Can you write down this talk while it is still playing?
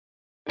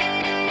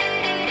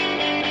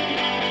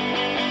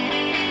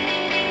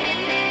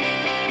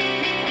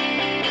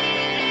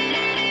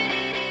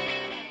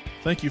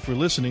Thank you for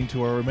listening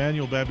to our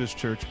Emmanuel Baptist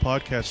Church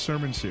podcast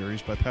sermon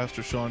series by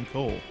Pastor Sean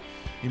Cole.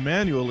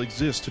 Emmanuel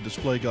exists to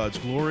display God's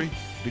glory,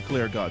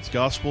 declare God's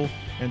gospel,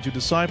 and to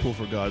disciple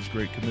for God's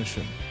Great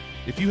Commission.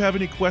 If you have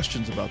any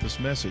questions about this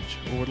message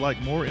or would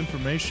like more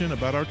information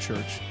about our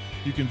church,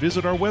 you can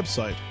visit our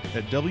website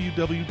at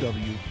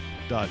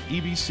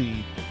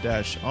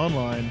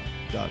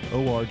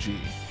www.ebc-online.org.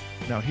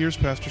 Now here's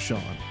Pastor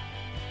Sean.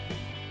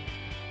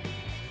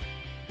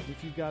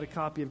 If you've got a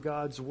copy of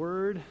God's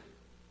Word,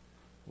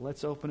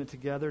 let's open it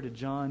together to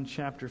John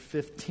chapter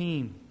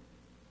 15.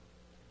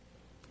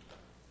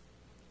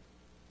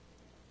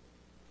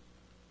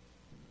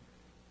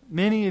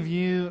 Many of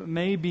you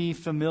may be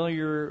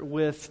familiar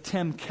with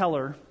Tim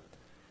Keller.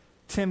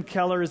 Tim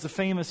Keller is a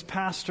famous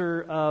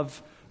pastor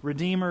of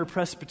Redeemer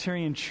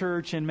Presbyterian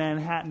Church in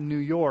Manhattan, New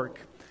York.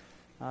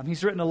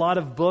 He's written a lot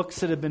of books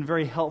that have been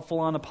very helpful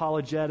on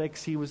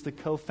apologetics. He was the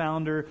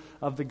co-founder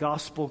of the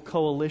Gospel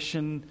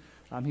Coalition.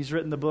 He's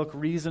written the book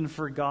Reason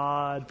for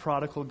God,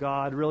 Prodigal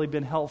God, really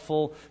been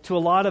helpful to a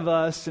lot of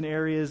us in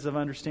areas of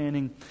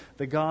understanding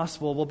the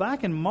gospel. Well,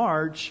 back in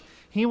March,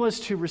 he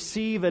was to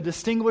receive a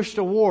distinguished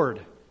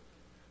award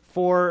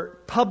for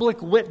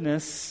public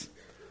witness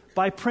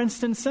by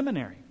Princeton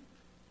Seminary.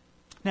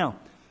 Now,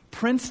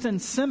 Princeton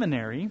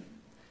Seminary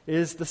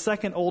is the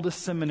second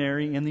oldest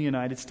seminary in the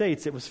United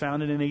States. It was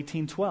founded in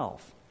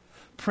 1812.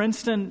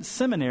 Princeton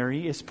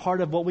Seminary is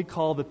part of what we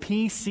call the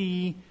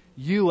PCUSA,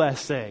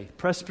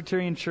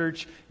 Presbyterian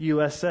Church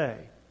USA.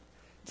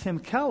 Tim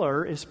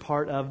Keller is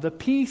part of the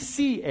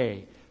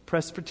PCA,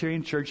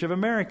 Presbyterian Church of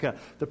America.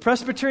 The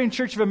Presbyterian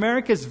Church of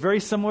America is very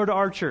similar to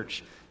our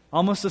church.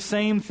 Almost the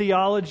same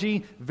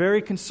theology,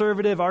 very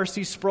conservative.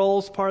 R.C.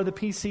 Sproul's part of the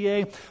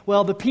PCA.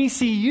 Well, the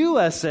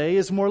PCUSA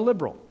is more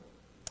liberal.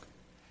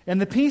 And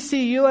the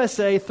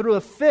PCUSA threw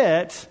a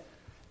fit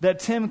that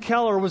Tim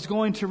Keller was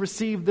going to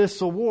receive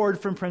this award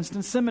from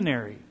Princeton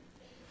Seminary.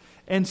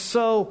 And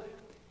so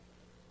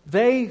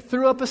they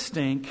threw up a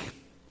stink,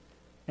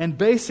 and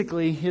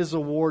basically his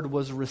award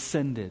was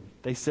rescinded.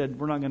 They said,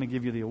 we're not going to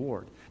give you the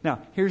award. Now,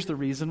 here's the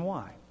reason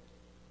why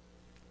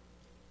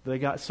they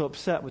got so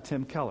upset with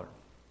Tim Keller.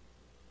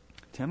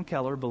 Tim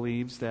Keller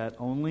believes that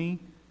only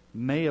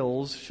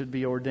males should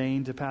be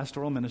ordained to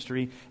pastoral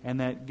ministry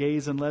and that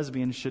gays and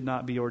lesbians should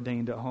not be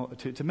ordained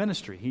to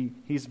ministry.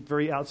 He's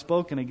very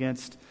outspoken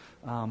against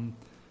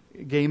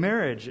gay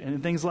marriage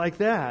and things like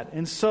that.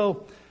 And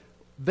so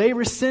they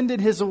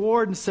rescinded his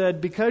award and said,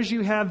 because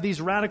you have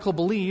these radical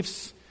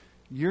beliefs,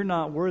 you're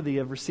not worthy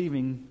of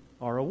receiving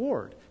our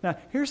award. Now,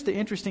 here's the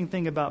interesting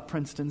thing about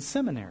Princeton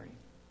Seminary.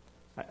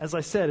 As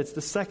I said, it's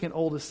the second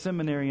oldest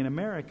seminary in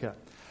America.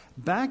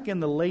 Back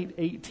in the late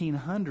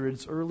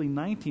 1800s, early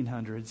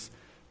 1900s,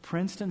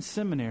 Princeton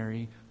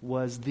Seminary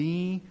was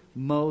the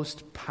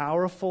most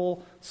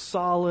powerful,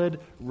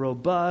 solid,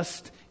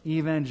 robust,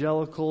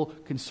 evangelical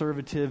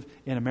conservative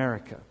in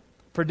America.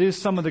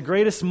 Produced some of the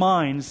greatest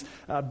minds.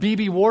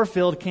 B.B.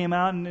 Warfield came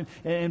out,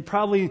 and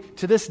probably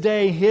to this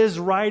day, his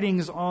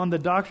writings on the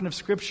doctrine of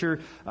Scripture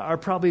are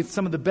probably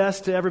some of the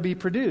best to ever be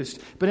produced.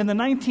 But in the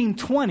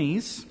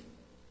 1920s,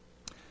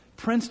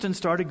 Princeton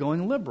started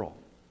going liberal.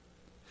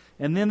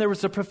 And then there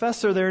was a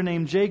professor there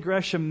named J.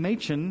 Gresham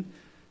Machen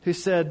who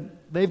said,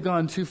 they've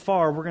gone too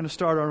far, we're going to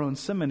start our own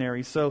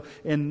seminary. So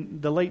in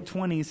the late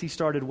 20s, he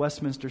started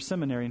Westminster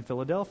Seminary in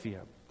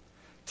Philadelphia.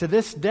 To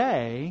this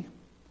day,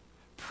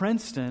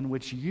 Princeton,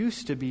 which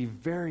used to be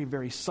very,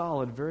 very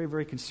solid, very,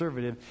 very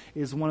conservative,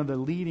 is one of the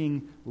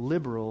leading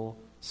liberal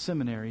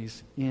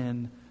seminaries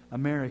in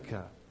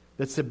America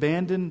that's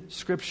abandoned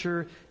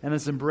Scripture and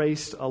has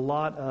embraced a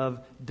lot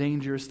of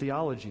dangerous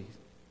theology.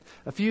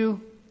 A few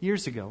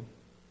years ago,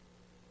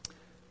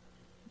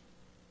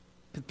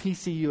 the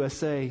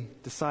PCUSA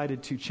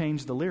decided to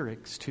change the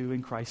lyrics to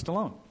In Christ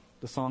Alone,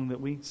 the song that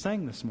we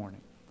sang this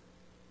morning.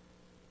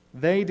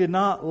 They did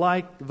not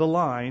like the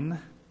line,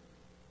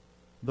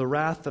 the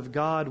wrath of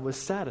God was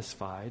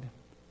satisfied.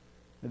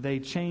 They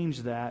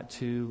changed that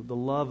to the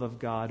love of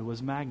God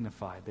was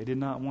magnified. They did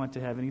not want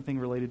to have anything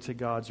related to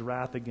God's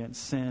wrath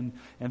against sin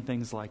and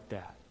things like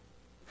that.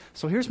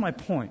 So here's my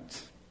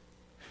point.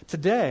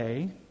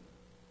 Today,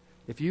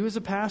 if you as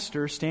a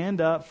pastor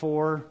stand up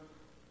for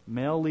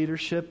male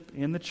leadership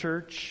in the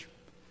church,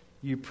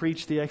 you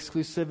preach the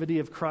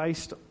exclusivity of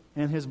Christ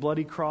and His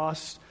bloody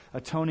cross,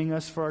 atoning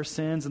us for our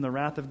sins and the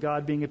wrath of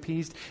God being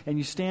appeased, and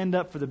you stand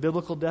up for the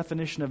biblical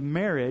definition of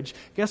marriage,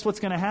 guess what's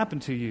going to happen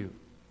to you?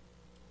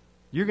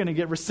 You're going to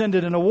get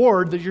rescinded an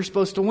award that you're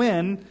supposed to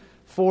win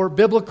for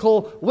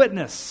biblical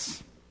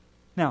witness.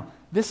 Now,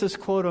 this is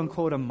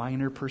quote-unquote a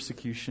minor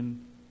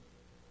persecution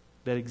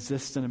that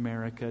exists in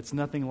America. It's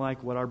nothing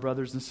like what our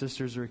brothers and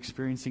sisters are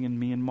experiencing in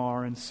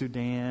Myanmar and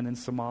Sudan and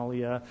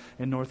Somalia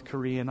and North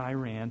Korea and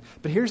Iran.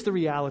 But here's the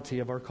reality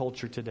of our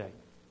culture today.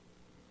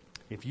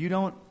 If you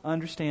don't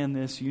understand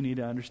this, you need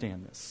to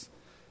understand this.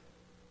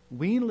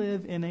 We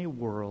live in a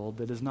world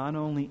that is not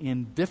only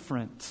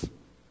indifferent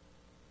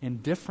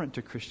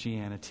to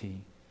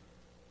Christianity,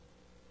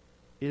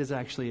 it is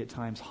actually at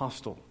times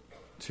hostile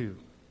to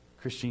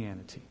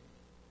Christianity.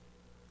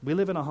 We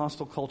live in a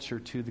hostile culture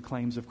to the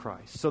claims of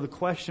Christ. So the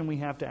question we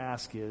have to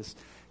ask is,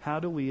 how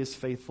do we as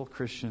faithful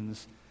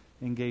Christians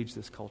engage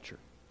this culture?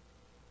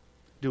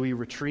 Do we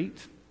retreat?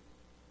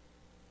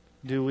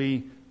 Do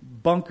we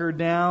bunker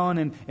down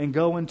and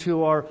go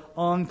into our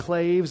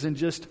enclaves and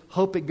just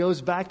hope it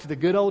goes back to the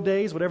good old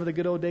days, whatever the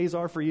good old days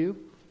are for you?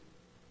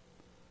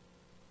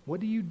 What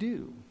do you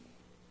do?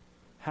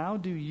 How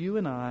do you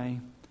and I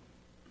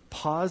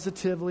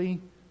positively,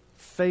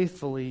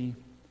 faithfully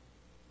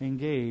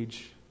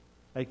engage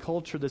a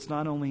culture that's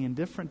not only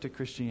indifferent to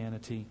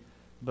Christianity,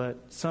 but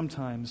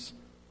sometimes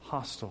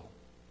hostile?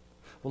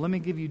 Well, let me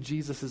give you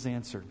Jesus'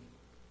 answer.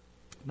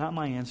 Not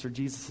my answer,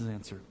 Jesus'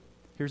 answer.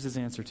 Here's his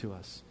answer to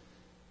us.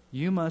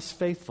 You must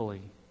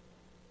faithfully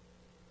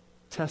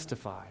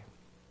testify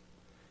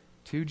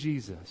to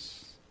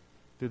Jesus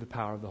through the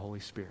power of the Holy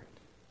Spirit.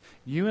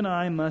 You and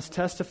I must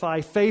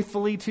testify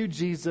faithfully to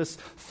Jesus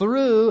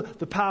through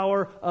the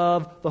power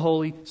of the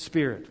Holy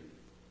Spirit.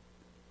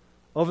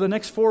 Over the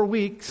next 4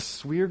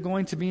 weeks, we are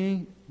going to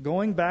be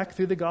going back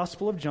through the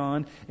Gospel of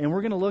John, and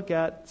we're going to look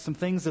at some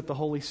things that the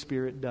Holy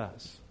Spirit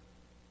does.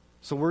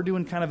 So we're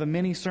doing kind of a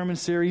mini sermon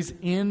series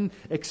in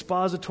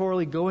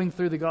expositorily going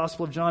through the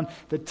Gospel of John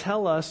that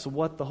tell us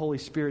what the Holy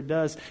Spirit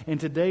does.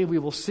 And today we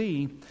will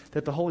see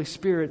that the Holy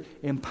Spirit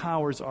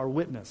empowers our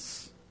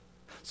witness.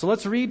 So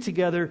let's read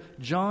together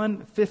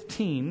John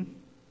 15,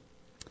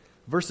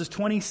 verses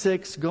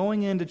 26,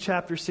 going into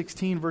chapter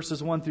 16,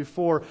 verses 1 through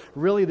 4.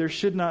 Really, there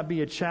should not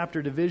be a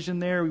chapter division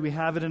there. We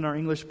have it in our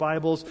English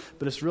Bibles,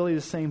 but it's really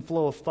the same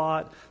flow of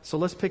thought. So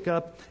let's pick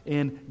up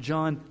in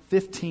John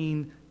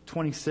 15,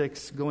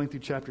 26, going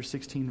through chapter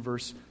 16,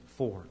 verse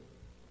 4.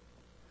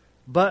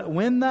 But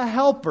when the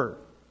Helper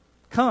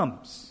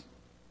comes,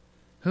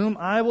 whom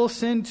I will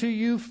send to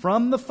you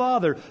from the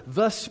Father,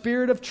 the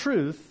Spirit of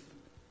truth,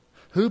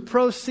 who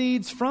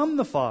proceeds from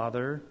the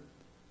Father,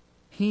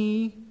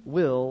 He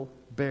will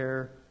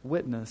bear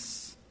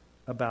witness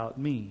about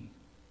me.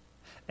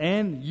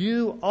 And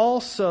you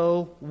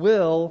also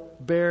will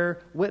bear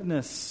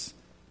witness,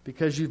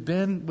 because you've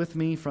been with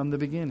me from the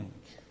beginning.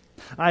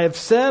 I have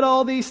said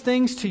all these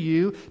things to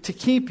you to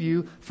keep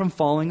you from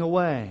falling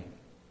away.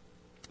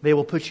 They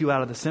will put you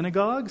out of the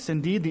synagogues.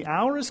 Indeed, the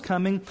hour is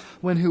coming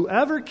when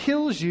whoever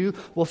kills you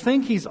will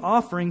think he's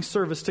offering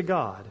service to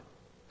God.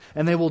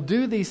 And they will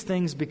do these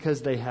things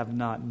because they have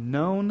not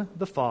known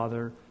the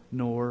Father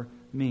nor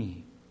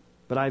me.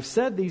 But I've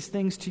said these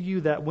things to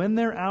you that when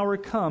their hour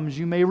comes,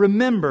 you may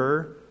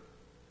remember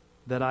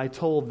that I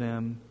told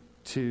them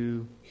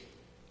to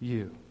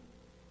you.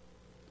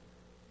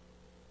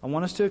 I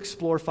want us to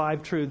explore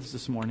 5 truths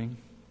this morning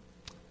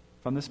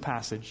from this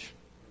passage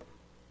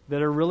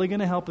that are really going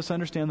to help us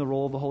understand the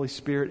role of the Holy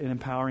Spirit in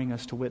empowering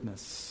us to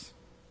witness.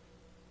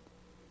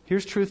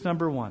 Here's truth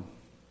number 1.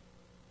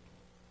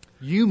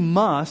 You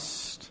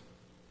must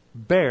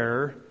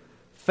bear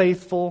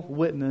faithful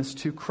witness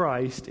to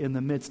Christ in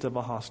the midst of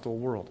a hostile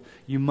world.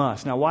 You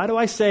must. Now, why do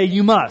I say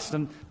you must?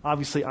 And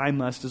obviously I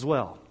must as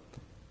well.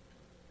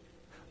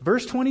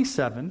 Verse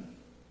 27,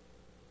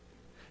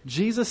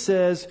 Jesus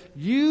says,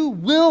 you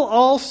will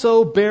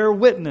also bear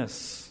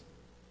witness.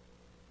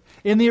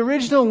 In the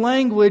original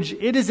language,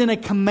 it is in a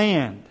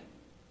command.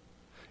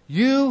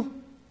 You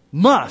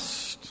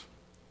must.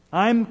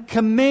 I'm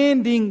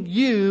commanding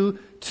you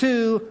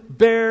to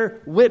bear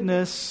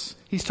witness.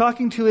 He's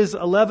talking to his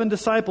 11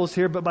 disciples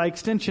here, but by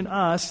extension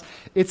us.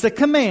 It's a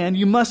command.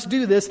 You must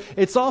do this.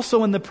 It's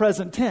also in the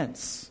present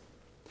tense.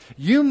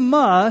 You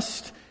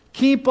must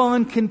keep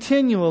on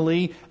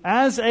continually,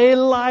 as a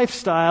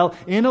lifestyle,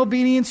 in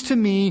obedience to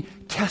me,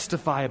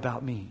 testify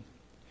about me.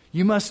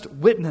 You must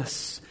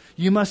witness.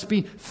 You must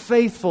be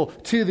faithful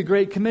to the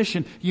Great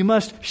Commission. You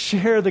must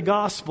share the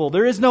gospel.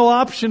 There is no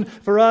option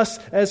for us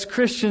as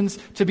Christians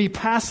to be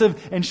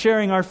passive in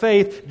sharing our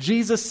faith.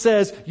 Jesus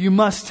says, you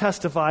must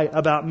testify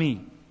about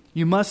me.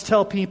 You must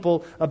tell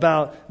people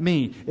about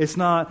me. It's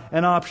not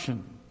an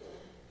option.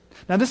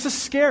 Now, this is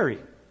scary.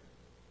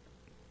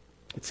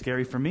 It's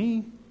scary for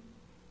me.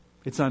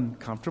 It's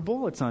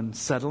uncomfortable. It's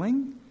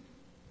unsettling.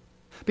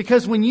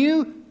 Because when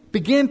you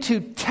begin to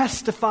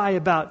testify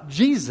about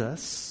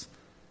Jesus,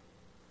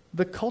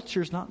 the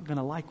culture's not going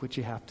to like what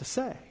you have to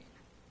say.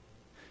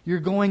 You're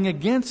going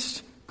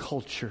against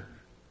culture.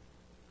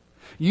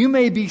 You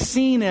may be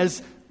seen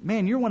as,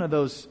 man, you're one of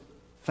those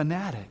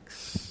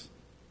fanatics.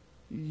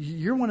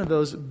 You're one of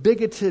those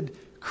bigoted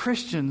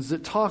Christians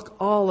that talk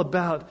all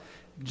about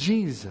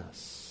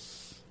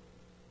Jesus.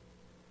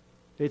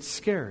 It's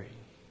scary.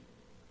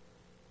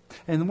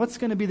 And what's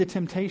going to be the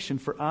temptation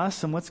for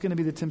us, and what's going to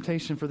be the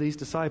temptation for these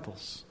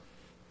disciples?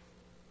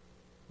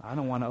 I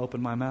don't want to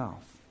open my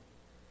mouth.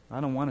 I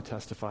don't want to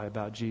testify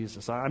about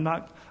Jesus. I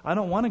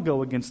don't want to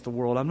go against the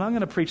world. I'm not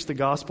going to preach the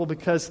gospel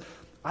because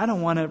I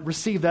don't want to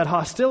receive that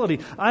hostility.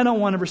 I don't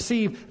want to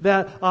receive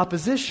that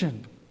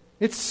opposition.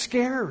 It's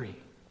scary.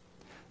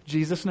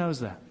 Jesus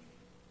knows that.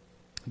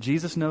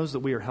 Jesus knows that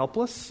we are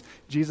helpless.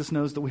 Jesus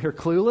knows that we are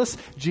clueless.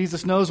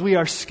 Jesus knows we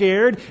are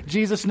scared.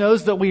 Jesus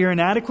knows that we are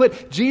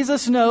inadequate.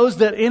 Jesus knows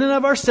that in and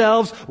of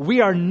ourselves we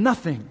are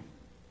nothing.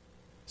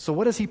 So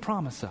what does He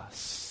promise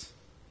us?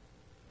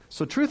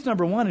 So truth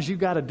number one is you've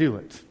got to do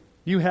it.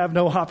 You have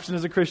no option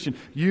as a Christian.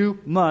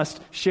 You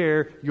must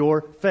share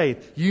your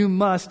faith. You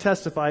must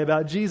testify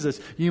about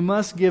Jesus. You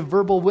must give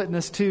verbal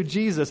witness to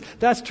Jesus.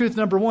 That's truth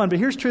number one. But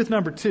here's truth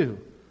number two.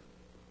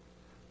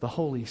 The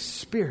Holy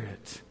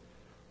Spirit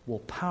will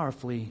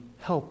powerfully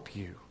help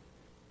you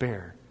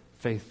bear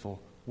faithful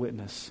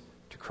witness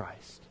to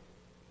Christ.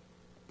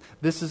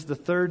 This is the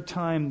third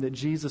time that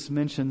Jesus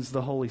mentions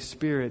the Holy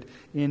Spirit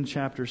in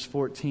chapters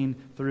 14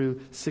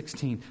 through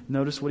 16.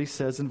 Notice what He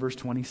says in verse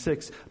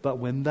 26. But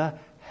when the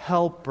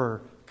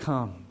Helper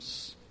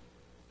comes,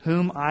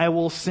 whom I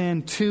will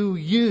send to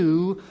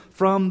you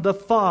from the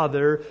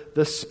Father,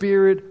 the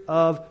Spirit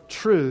of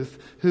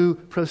truth, who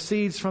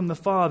proceeds from the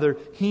Father,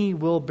 He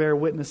will bear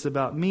witness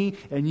about me,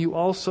 and you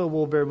also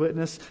will bear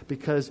witness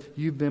because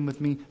you've been with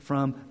me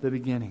from the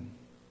beginning.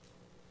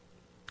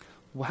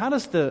 Well, how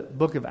does the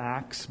book of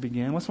Acts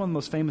begin? What's one of the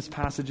most famous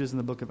passages in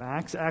the book of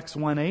Acts? Acts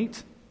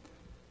 1:8.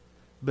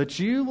 But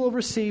you will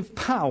receive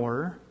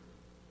power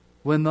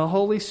when the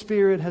Holy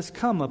Spirit has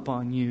come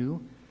upon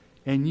you,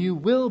 and you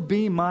will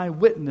be my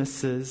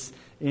witnesses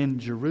in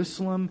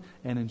Jerusalem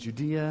and in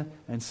Judea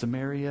and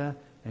Samaria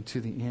and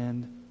to the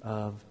end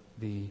of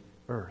the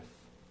earth.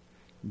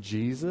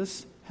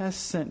 Jesus has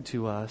sent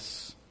to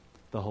us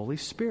the Holy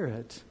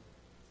Spirit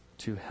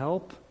to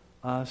help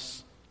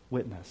us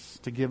witness,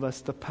 to give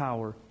us the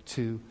power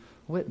to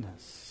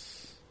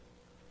witness.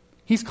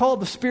 He's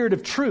called the Spirit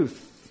of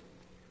truth.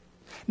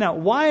 Now,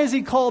 why is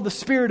He called the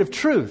Spirit of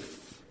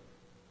truth?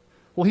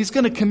 Well, He's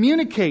going to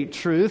communicate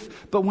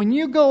truth, but when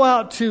you go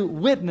out to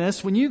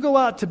witness, when you go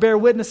out to bear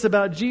witness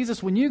about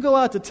Jesus, when you go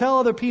out to tell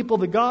other people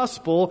the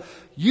gospel,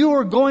 you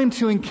are going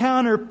to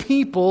encounter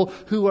people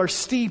who are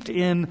steeped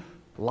in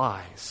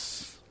lies.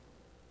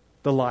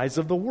 The lies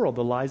of the world,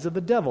 the lies of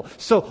the devil.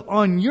 So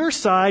on your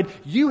side,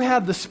 you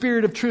have the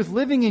Spirit of truth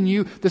living in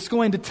you that's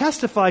going to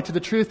testify to the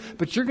truth,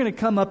 but you're going to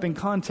come up in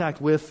contact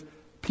with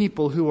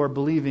people who are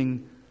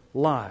believing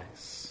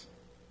lies.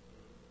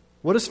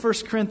 What does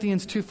 1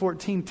 Corinthians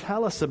 2:14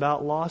 tell us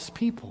about lost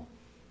people?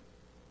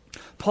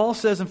 Paul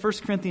says in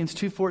 1 Corinthians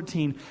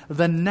 2:14,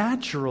 the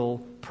natural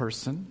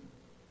person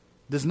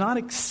does not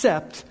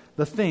accept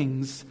the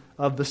things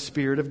of the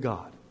Spirit of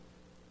God,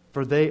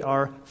 for they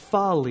are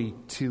folly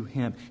to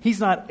him. He's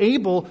not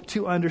able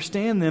to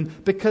understand them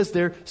because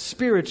they're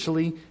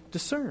spiritually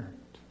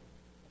discerned.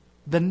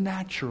 The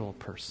natural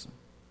person.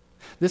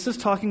 This is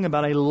talking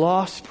about a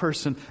lost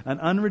person, an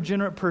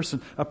unregenerate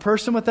person. A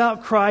person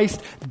without Christ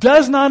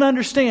does not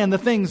understand the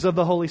things of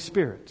the Holy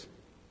Spirit.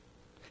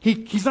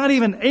 He's not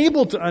even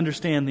able to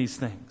understand these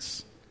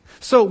things.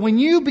 So when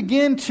you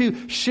begin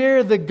to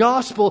share the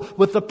gospel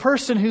with the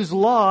person who's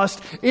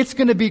lost, it's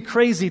going to be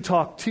crazy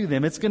talk to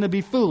them. It's going to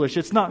be foolish.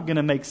 It's not going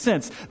to make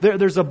sense.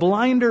 There's a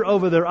blinder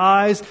over their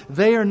eyes.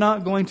 They are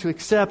not going to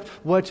accept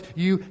what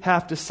you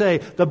have to say.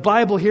 The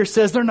Bible here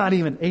says they're not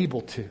even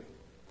able to,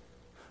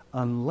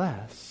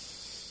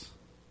 unless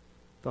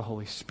the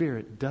Holy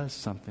Spirit does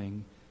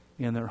something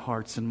in their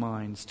hearts and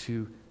minds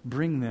to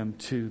bring them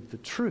to the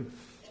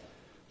truth.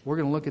 We're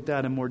going to look at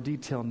that in more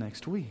detail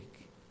next week.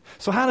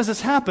 So how does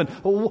this happen?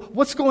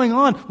 What's going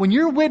on? When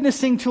you're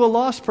witnessing to a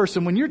lost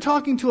person, when you're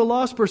talking to a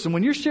lost person,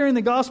 when you're sharing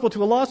the gospel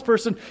to a lost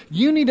person,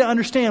 you need to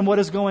understand what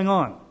is going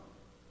on.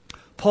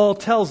 Paul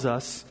tells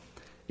us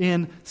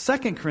in 2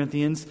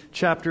 Corinthians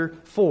chapter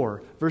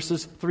 4,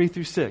 verses 3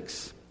 through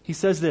 6. He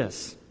says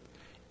this,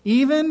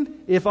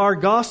 even if our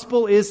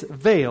gospel is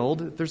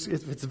veiled, if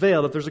it's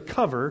veiled, if there's a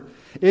cover,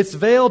 it's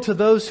veiled to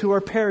those who are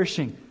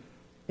perishing.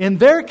 In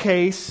their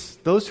case,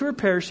 those who are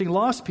perishing,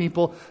 lost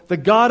people, the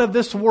god of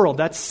this world,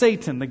 that's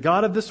Satan, the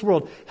god of this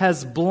world,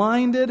 has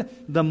blinded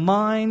the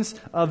minds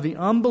of the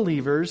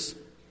unbelievers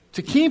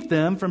to keep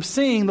them from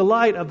seeing the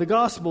light of the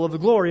gospel of the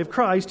glory of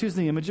Christ, who's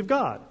the image of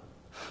God.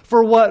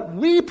 For what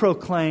we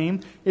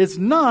proclaim is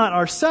not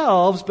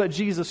ourselves, but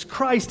Jesus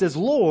Christ as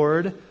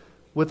Lord,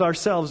 with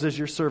ourselves as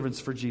your servants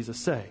for Jesus'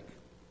 sake.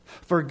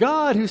 For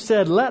God, who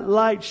said, let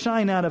light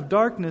shine out of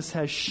darkness,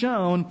 has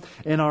shone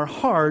in our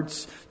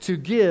hearts to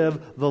give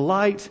the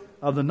light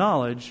of the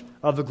knowledge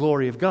of the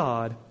glory of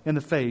God in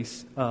the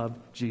face of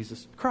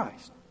Jesus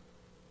Christ.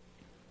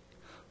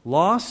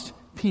 Lost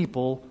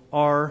people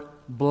are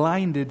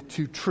blinded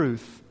to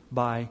truth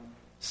by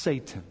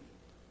Satan.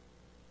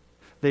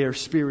 They are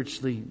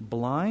spiritually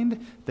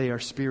blind. They are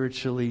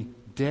spiritually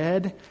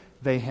dead.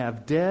 They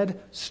have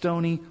dead,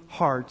 stony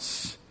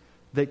hearts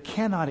that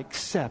cannot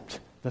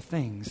accept the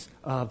things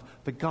of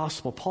the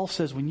gospel. Paul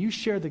says when you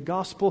share the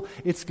gospel,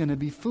 it's going to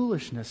be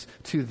foolishness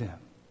to them.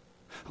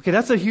 Okay,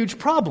 that's a huge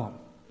problem.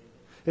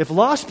 If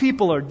lost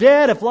people are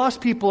dead, if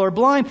lost people are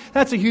blind,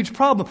 that's a huge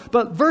problem.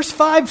 But verse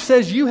 5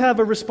 says you have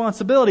a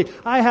responsibility.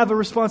 I have a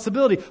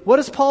responsibility. What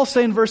does Paul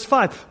say in verse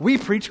 5? We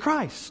preach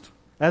Christ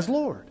as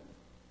Lord.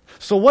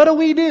 So what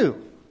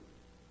do?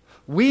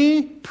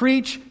 We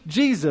preach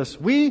Jesus.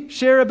 We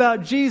share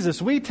about Jesus.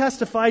 We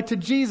testify to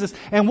Jesus.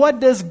 And what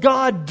does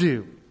God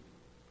do?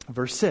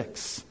 Verse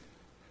 6.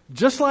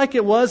 Just like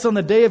it was on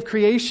the day of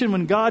creation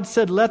when God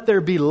said, "Let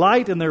there be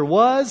light," and there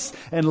was,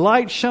 and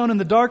light shone in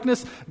the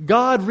darkness,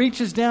 God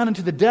reaches down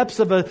into the depths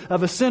of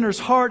a sinner's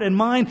heart and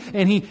mind,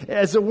 and He,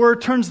 as it were,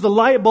 turns the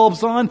light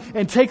bulbs on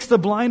and takes the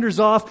blinders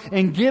off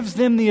and gives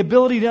them the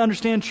ability to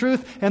understand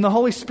truth, and the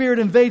Holy Spirit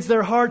invades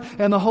their heart,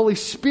 and the Holy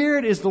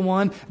Spirit is the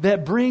one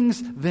that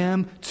brings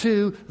them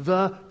to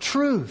the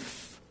truth.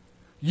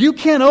 You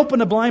can't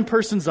open a blind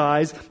person's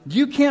eyes.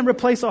 You can't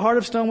replace a heart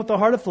of stone with a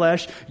heart of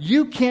flesh.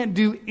 You can't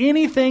do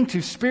anything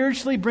to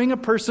spiritually bring a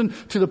person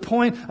to the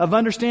point of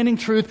understanding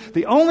truth.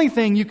 The only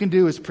thing you can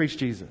do is preach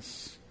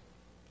Jesus.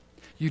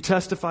 You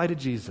testify to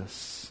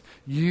Jesus.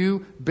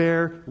 You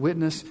bear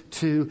witness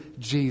to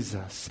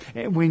Jesus.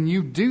 And when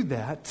you do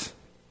that,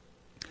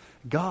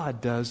 God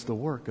does the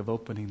work of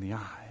opening the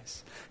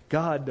eyes.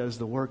 God does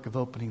the work of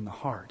opening the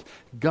heart.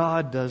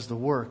 God does the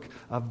work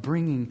of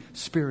bringing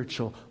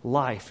spiritual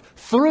life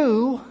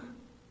through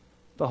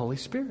the Holy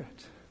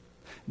Spirit.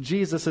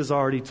 Jesus has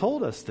already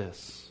told us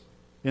this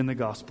in the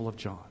Gospel of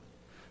John.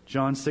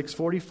 John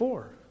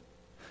 6:44.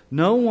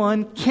 No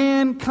one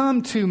can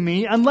come to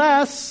me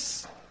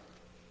unless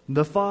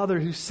the Father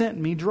who sent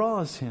me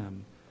draws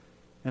him,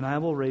 and I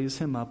will raise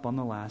him up on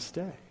the last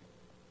day.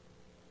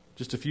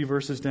 Just a few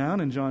verses down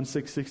in John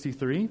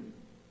 6:63.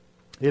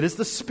 It is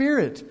the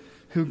Spirit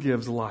who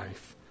gives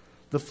life.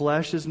 The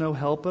flesh is no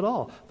help at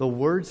all. The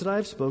words that I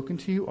have spoken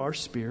to you are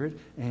spirit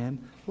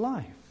and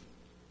life.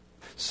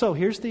 So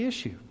here's the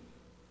issue.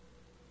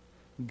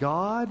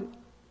 God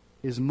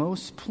is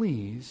most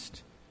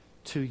pleased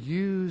to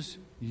use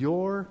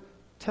your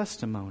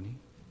testimony,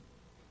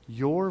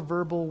 your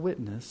verbal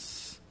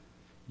witness,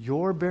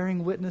 your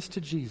bearing witness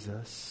to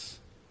Jesus,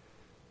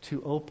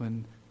 to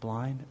open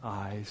blind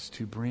eyes,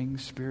 to bring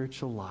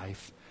spiritual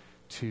life,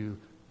 to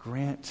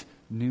grant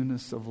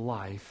newness of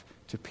life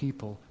to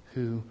people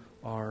who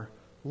are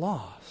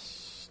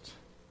lost.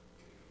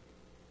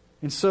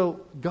 And so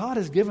God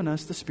has given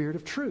us the Spirit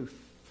of truth.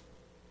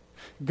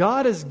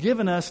 God has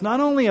given us not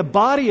only a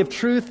body of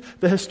truth,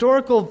 the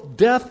historical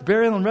death,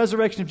 burial, and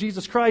resurrection of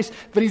Jesus Christ,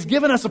 but He's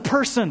given us a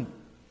person.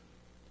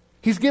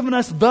 He's given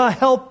us the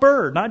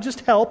helper, not just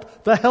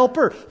help, the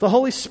helper, the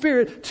Holy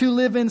Spirit to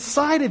live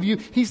inside of you.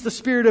 He's the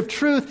Spirit of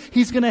truth.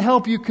 He's going to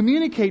help you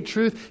communicate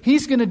truth.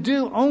 He's going to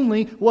do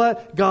only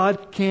what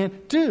God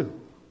can't do.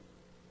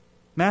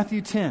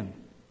 Matthew 10,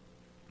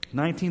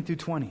 19 through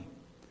 20.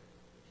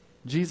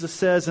 Jesus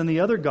says in the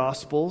other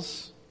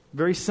Gospels,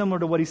 very similar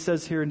to what He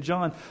says here in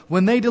John,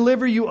 when they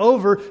deliver you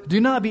over, do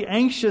not be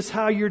anxious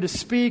how you're to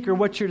speak or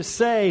what you're to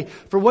say,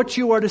 for what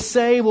you are to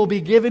say will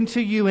be given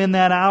to you in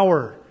that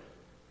hour.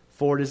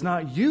 For it is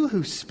not you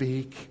who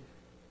speak,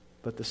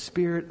 but the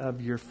Spirit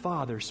of your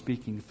Father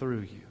speaking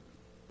through you.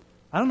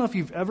 I don't know if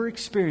you've ever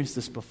experienced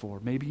this before.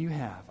 Maybe you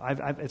have.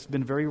 It's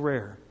been very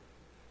rare.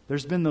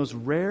 There's been those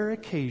rare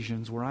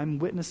occasions where I'm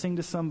witnessing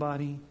to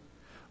somebody,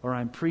 or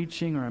I'm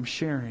preaching, or I'm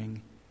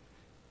sharing.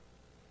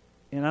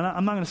 And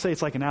I'm not going to say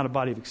it's like an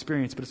out-of-body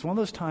experience, but it's one of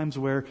those times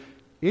where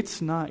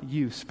it's not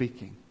you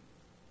speaking.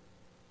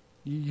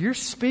 You're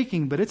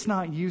speaking, but it's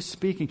not you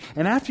speaking.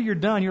 And after you're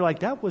done, you're like,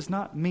 that was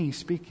not me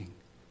speaking.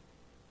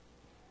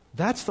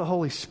 That's the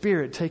Holy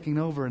Spirit taking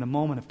over in a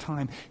moment of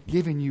time,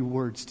 giving you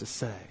words to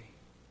say.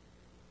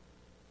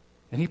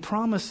 And He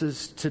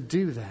promises to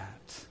do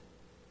that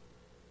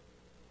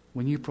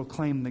when you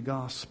proclaim the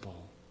gospel.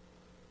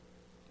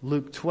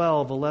 Luke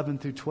 12, 11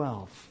 through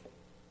 12.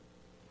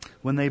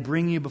 When they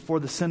bring you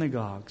before the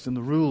synagogues and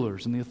the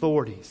rulers and the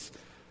authorities,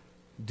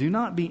 do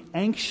not be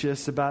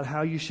anxious about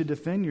how you should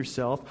defend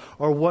yourself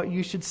or what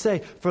you should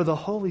say, for the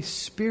Holy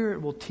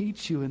Spirit will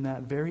teach you in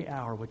that very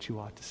hour what you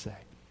ought to say.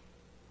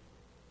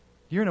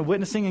 You're in a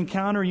witnessing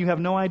encounter and you have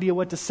no idea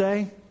what to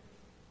say?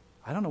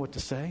 I don't know what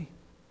to say.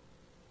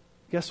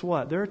 Guess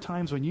what? There are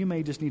times when you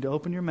may just need to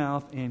open your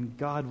mouth and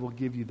God will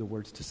give you the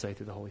words to say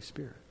through the Holy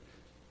Spirit.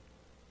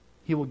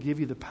 He will give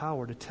you the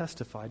power to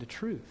testify to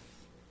truth.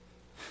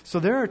 So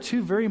there are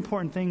two very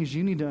important things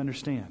you need to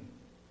understand.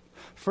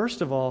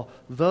 First of all,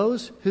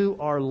 those who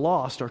are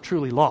lost are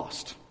truly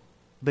lost.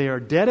 They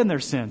are dead in their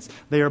sins.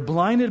 They are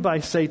blinded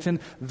by Satan.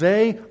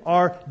 They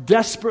are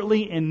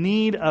desperately in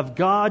need of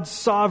God's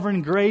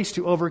sovereign grace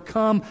to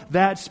overcome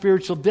that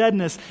spiritual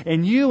deadness.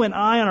 And you and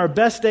I on our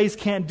best days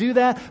can't do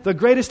that. The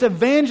greatest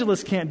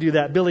evangelists can't do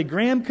that. Billy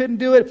Graham couldn't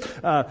do it.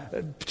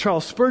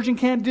 Charles Spurgeon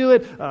can't do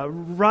it.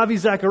 Ravi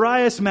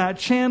Zacharias, Matt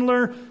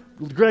Chandler,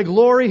 Greg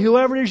Laurie,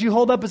 whoever it is you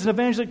hold up as an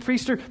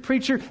evangelistic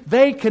preacher,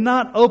 they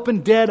cannot open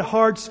dead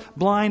hearts,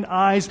 blind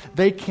eyes.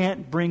 They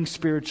can't bring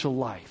spiritual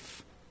life.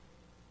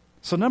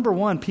 So number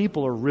one,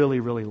 people are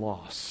really, really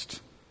lost.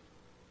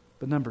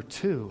 But number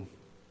two,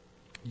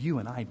 you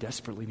and I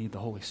desperately need the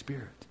Holy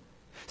Spirit.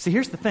 See,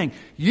 here's the thing.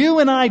 You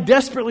and I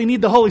desperately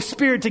need the Holy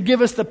Spirit to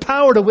give us the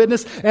power to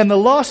witness, and the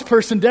lost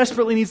person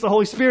desperately needs the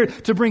Holy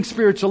Spirit to bring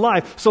spiritual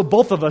life. So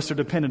both of us are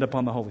dependent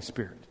upon the Holy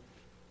Spirit.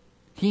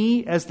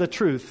 He, as the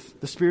truth,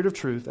 the Spirit of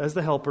truth, as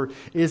the helper,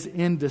 is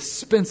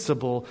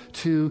indispensable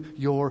to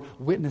your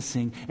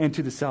witnessing and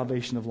to the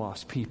salvation of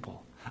lost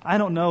people. I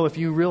don't know if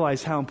you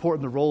realize how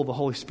important the role of the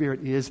Holy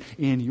Spirit is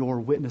in your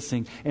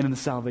witnessing and in the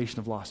salvation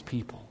of lost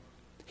people.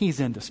 He's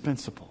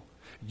indispensable.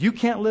 You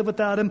can't live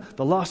without Him.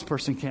 The lost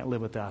person can't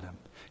live without Him.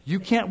 You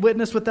can't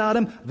witness without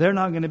Him. They're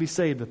not going to be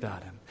saved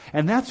without Him.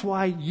 And that's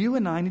why you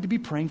and I need to be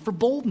praying for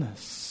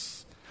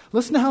boldness.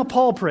 Listen to how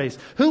Paul prays.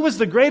 Who was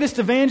the greatest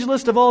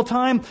evangelist of all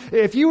time?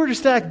 If you were to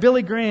stack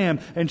Billy Graham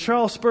and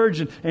Charles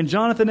Spurgeon and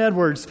Jonathan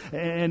Edwards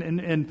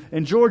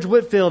and George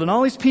Whitefield and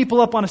all these people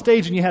up on a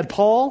stage and you had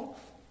Paul,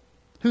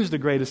 who's the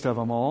greatest of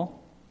them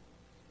all?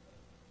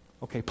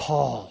 Okay,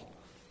 Paul.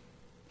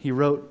 He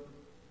wrote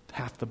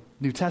half the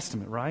New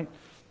Testament, right?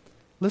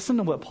 Listen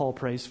to what Paul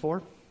prays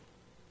for.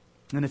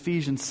 In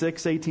Ephesians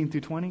 6, 18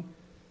 through 20,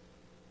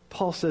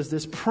 Paul says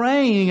this,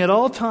 praying at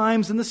all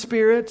times in the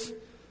Spirit,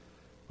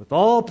 with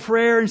all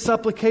prayer and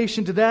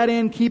supplication to that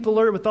end, keep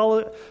alert with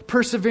all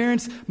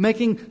perseverance,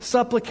 making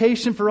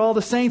supplication for all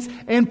the saints,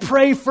 and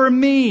pray for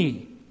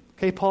me.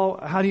 Okay,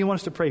 Paul, how do you want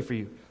us to pray for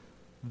you?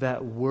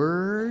 That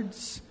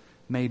words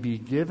may be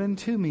given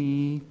to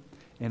me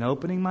in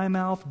opening my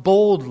mouth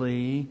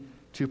boldly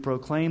to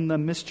proclaim the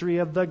mystery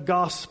of the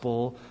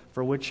gospel,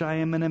 for which I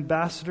am an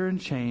ambassador in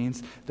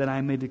chains, that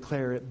I may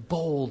declare it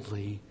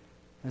boldly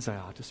as I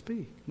ought to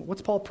speak.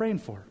 What's Paul praying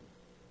for?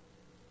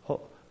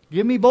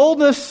 Give me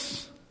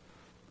boldness.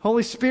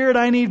 Holy Spirit,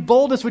 I need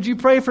boldness. Would you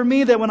pray for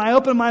me that when I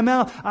open my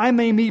mouth, I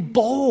may be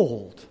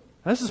bold?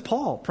 This is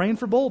Paul praying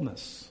for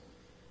boldness.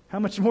 How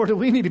much more do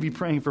we need to be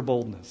praying for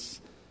boldness?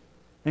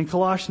 In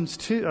Colossians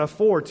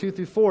 4, 2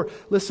 through 4,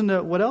 listen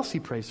to what else he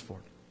prays for.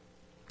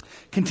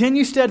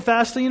 Continue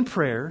steadfastly in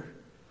prayer,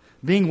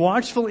 being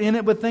watchful in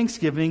it with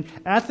thanksgiving.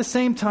 At the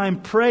same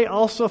time, pray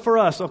also for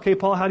us. Okay,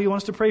 Paul, how do you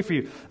want us to pray for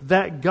you?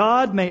 That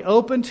God may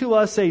open to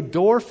us a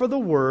door for the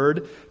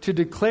word to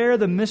declare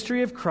the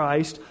mystery of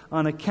Christ,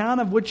 on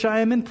account of which I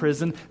am in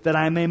prison, that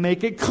I may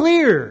make it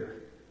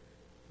clear,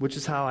 which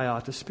is how I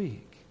ought to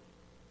speak.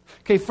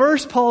 Okay,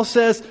 first Paul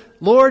says,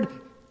 Lord,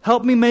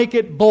 help me make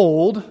it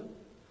bold.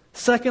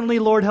 Secondly,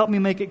 Lord, help me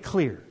make it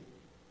clear.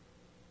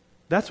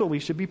 That's what we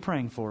should be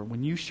praying for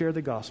when you share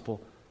the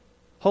gospel.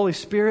 Holy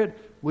Spirit,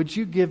 would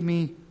you give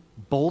me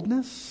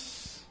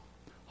boldness?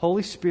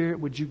 Holy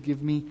Spirit, would you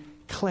give me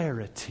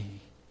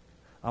clarity?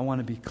 I want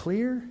to be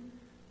clear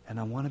and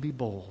I want to be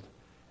bold.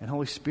 And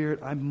Holy Spirit,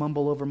 I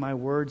mumble over my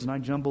words and I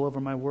jumble over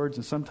my words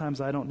and sometimes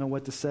I don't know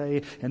what to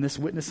say and this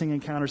witnessing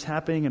encounter is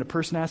happening and a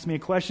person asks me a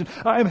question.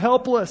 I'm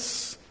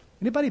helpless.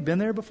 Anybody been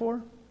there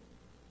before?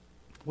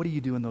 What do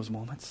you do in those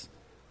moments?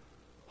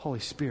 Holy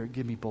Spirit,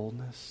 give me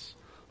boldness.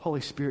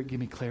 Holy Spirit,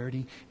 give me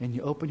clarity. And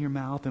you open your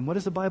mouth. And what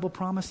does the Bible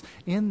promise?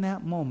 In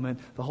that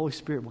moment, the Holy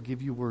Spirit will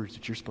give you words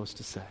that you're supposed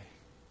to say.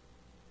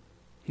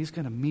 He's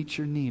going to meet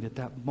your need at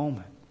that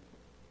moment.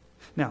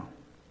 Now,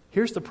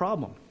 here's the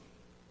problem.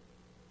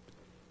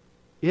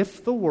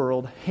 If the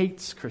world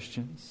hates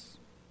Christians,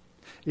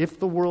 if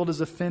the world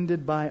is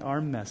offended by our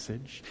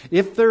message,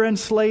 if they're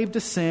enslaved to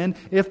sin,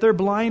 if they're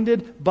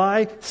blinded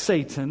by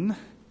Satan,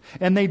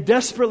 and they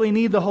desperately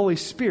need the Holy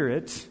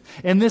Spirit,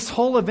 and this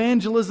whole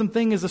evangelism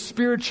thing is a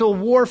spiritual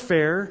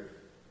warfare,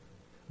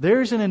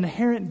 there's an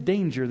inherent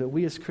danger that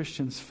we as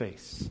Christians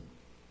face.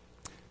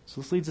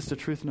 So this leads us to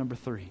truth number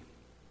 3.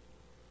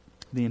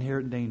 The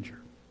inherent danger.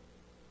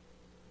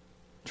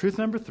 Truth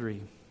number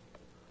 3.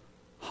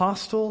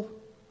 Hostile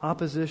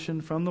opposition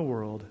from the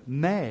world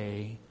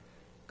may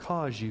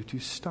cause you to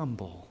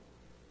stumble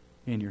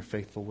in your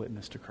faithful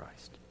witness to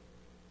Christ.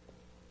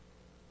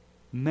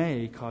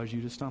 May cause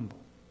you to stumble.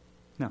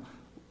 Now,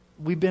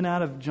 we've been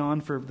out of John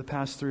for the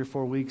past 3 or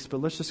 4 weeks, but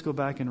let's just go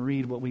back and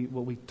read what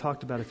we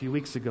talked about a few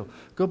weeks ago.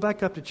 Go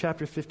back up to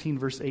chapter 15,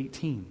 verse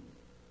 18.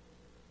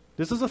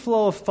 This is a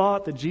flow of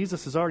thought that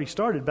Jesus has already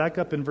started back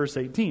up in verse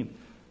 18.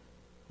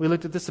 We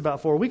looked at this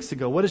about 4 weeks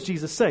ago. What does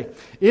Jesus say?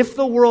 If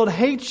the world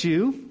hates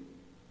you,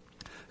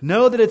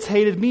 know that it's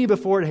hated me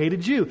before it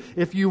hated you.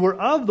 If you were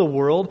of the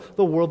world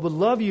would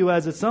love you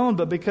as its own.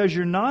 But because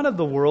you're not of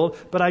the world,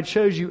 but I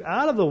chose you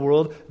out of the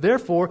world,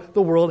 therefore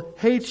the world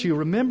hates you.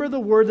 Remember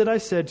the word that I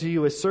said to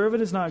you, a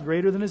servant is not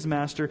greater than his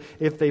master.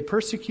 If they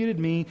persecuted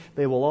me,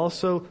 they will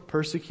also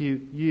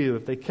persecute you.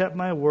 If they kept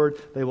my word,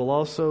 they will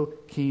also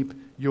keep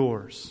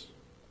yours.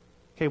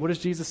 Okay, what does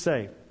Jesus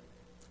say?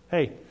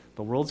 Hey,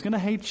 the world's going to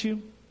hate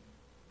you.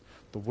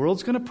 The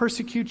world's going to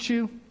persecute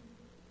you.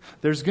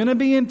 There's going to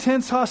be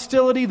intense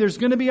hostility. There's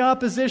going to be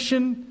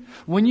opposition.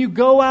 When you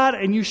go out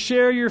and you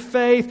share your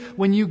faith,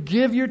 when you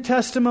give your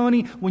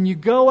testimony, when you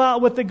go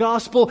out with the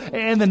gospel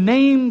and the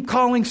name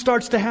calling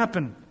starts to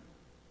happen,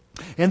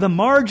 and the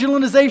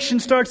marginalization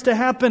starts to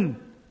happen,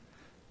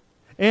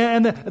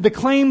 and the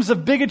claims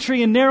of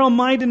bigotry and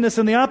narrow-mindedness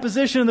and the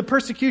opposition and the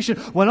persecution,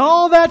 when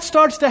all that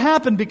starts to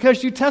happen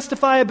because you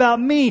testify about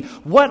me,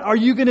 what are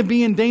you going to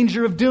be in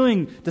danger of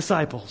doing,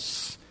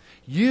 disciples?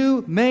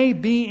 You may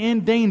be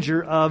in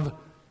danger of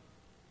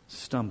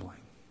stumbling.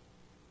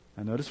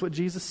 Now notice what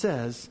Jesus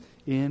says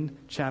in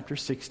chapter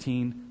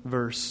 16,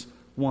 verse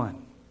 1.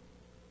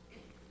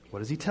 What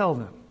does he tell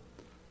them?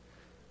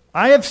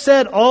 I have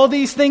said all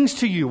these things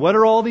to you. What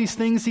are all these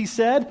things he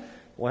said?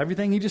 Well,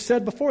 everything he just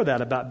said before that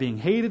about being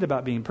hated,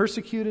 about being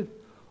persecuted,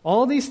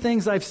 all these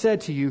things I've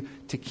said to you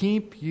to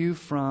keep you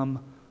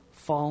from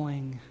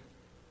falling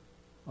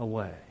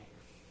away.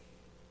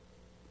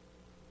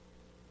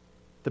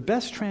 The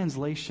best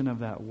translation of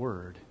that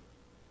word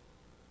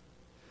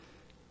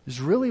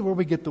is really where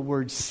we get the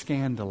word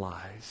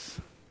scandalize.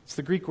 It's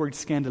the Greek word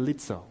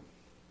scandalizo.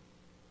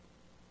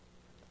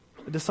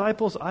 The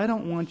disciples, I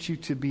don't want you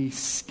to be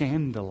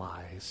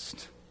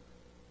scandalized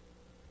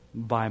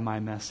by my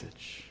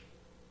message.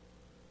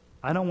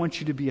 I don't want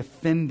you to be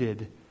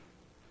offended.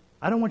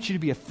 I don't want you to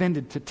be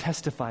offended to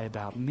testify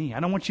about me. I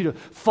don't want you to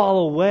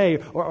fall away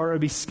or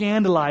be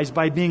scandalized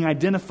by being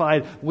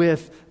identified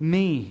with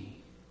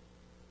me.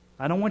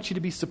 I don't want you to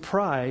be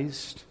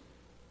surprised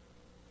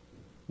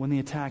when the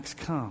attacks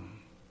come.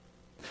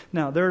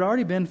 Now, there had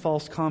already been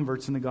false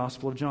converts in the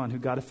Gospel of John who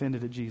got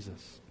offended at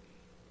Jesus.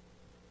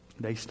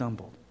 They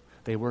stumbled.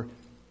 They were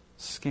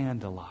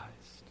scandalized.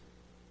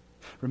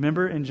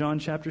 Remember in John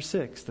chapter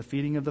 6, the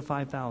feeding of the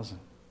 5,000.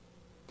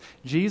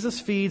 Jesus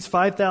feeds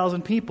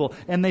 5,000 people,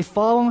 and they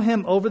follow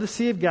him over the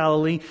Sea of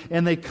Galilee,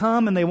 and they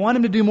come and they want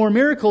him to do more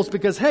miracles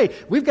because, hey,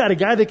 we've got a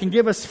guy that can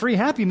give us free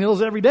Happy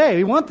Meals every day.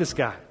 We want this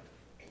guy.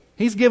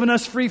 He's giving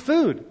us free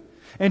food.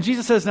 And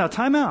Jesus says, now,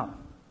 time out.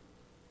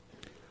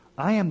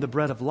 I am the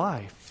bread of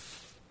life.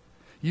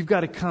 You've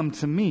got to come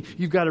to me.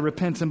 You've got to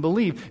repent and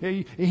believe.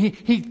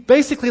 He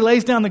basically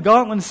lays down the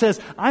gauntlet and says,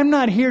 I'm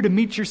not here to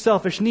meet your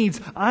selfish needs.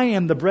 I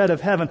am the bread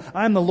of heaven.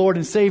 I'm the Lord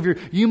and Savior.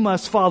 You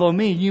must follow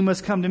me. You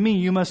must come to me.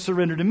 You must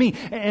surrender to me.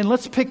 And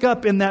let's pick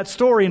up in that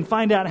story and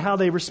find out how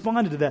they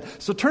responded to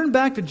that. So turn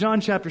back to John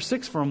chapter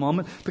 6 for a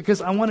moment,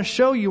 because I want to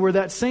show you where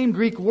that same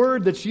Greek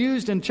word that's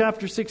used in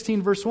chapter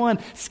 16 verse 1,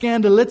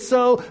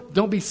 scandalizo,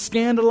 don't be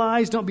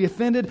scandalized, don't be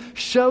offended,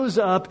 shows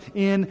up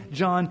in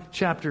John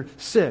chapter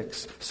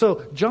 6.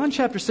 So John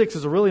chapter 6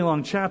 is a really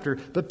long chapter,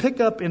 but pick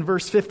up in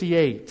verse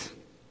 58.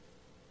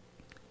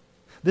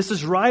 This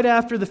is right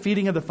after the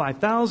feeding of the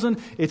 5,000.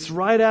 It's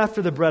right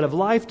after the bread of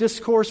life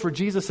discourse where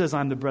Jesus says,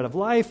 I'm the bread of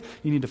life.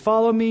 You need to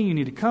follow me. You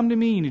need to come to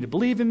me. You need to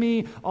believe in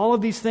me. All of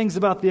these things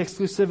about the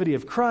exclusivity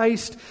of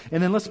Christ.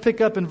 And then let's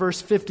pick up in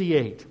verse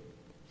 58.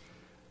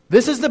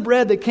 This is the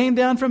bread that came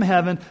down from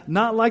heaven,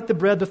 not like the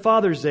bread the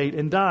fathers ate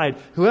and died.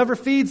 Whoever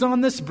feeds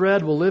on this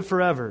bread will live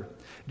forever.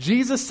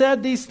 Jesus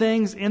said these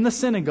things in the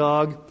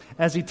synagogue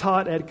as he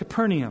taught at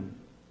Capernaum.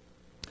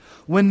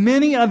 When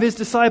many of his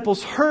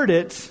disciples heard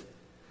it,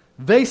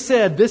 they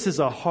said, this is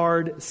a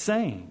hard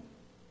saying.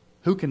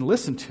 Who can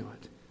listen to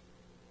it?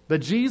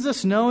 But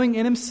Jesus, knowing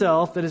in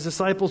himself that his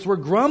disciples were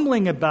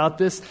grumbling about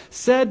this,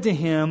 said to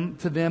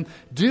them,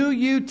 do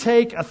you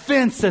take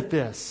offense at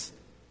this?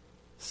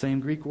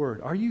 Same Greek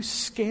word. Are you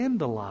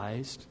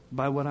scandalized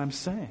by what I'm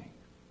saying?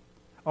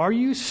 Are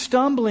you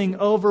stumbling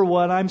over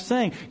what I'm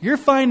saying? You're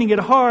finding it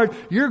hard.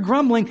 You're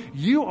grumbling.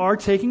 You are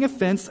taking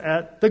offense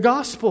at the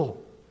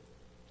gospel.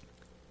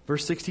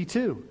 Verse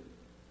 62.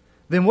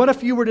 Then what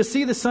if you were to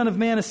see the Son of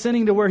Man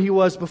ascending to where he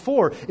was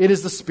before? It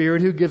is the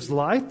Spirit who gives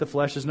life. The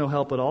flesh is no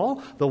help at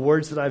all. The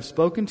words that I've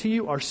spoken to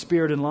you are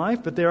spirit and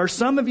life. But there are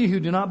some of you who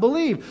do not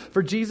believe.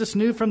 For Jesus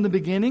knew from the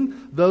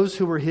beginning those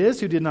who were his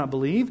who did not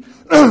believe,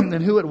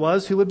 and who it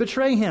was who would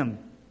betray him.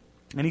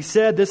 And he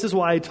said, this is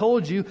why I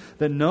told you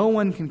that no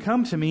one can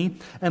come to me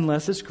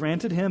unless it's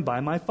granted him by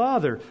my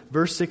Father.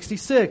 Verse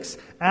 66.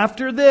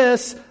 After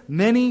this,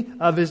 many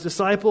of his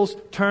disciples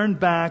turned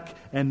back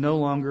and no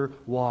longer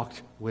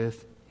walked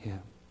with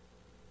him.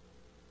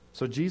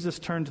 So Jesus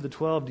turned to the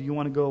 12, do you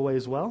want to go away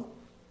as well?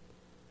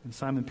 And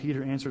Simon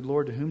Peter answered,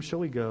 Lord, to whom shall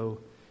we go?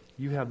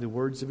 You have the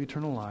words of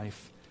eternal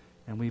life,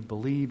 and we've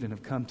believed and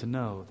have come to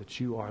know that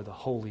you are the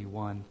Holy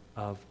One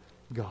of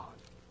God.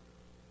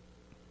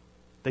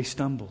 They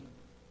stumbled.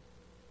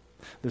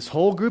 This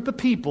whole group of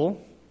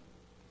people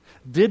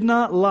did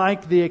not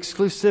like the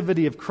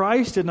exclusivity of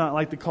Christ, did not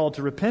like the call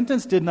to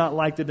repentance, did not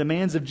like the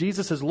demands of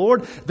Jesus as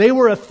Lord. They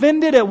were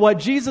offended at what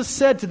Jesus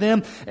said to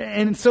them,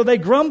 and so they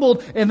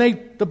grumbled, and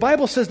the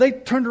Bible says they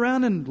turned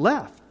around and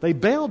left. They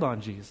bailed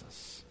on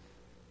Jesus.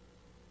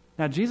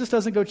 Now, Jesus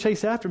doesn't go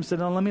chase after him and say,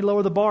 no, let me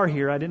lower the bar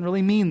here. I didn't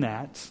really mean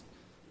that.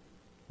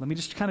 Let me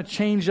just kind of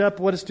change up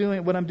what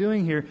I'm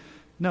doing here.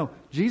 No,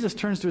 Jesus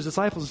turns to his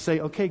disciples and say,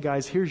 okay,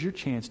 guys, here's your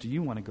chance. Do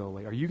you want to go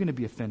away? Are you going to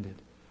be offended?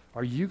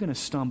 Are you going to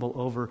stumble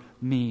over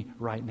me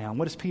right now? And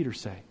what does Peter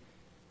say?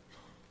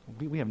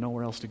 We have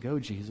nowhere else to go,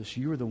 Jesus.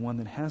 You are the one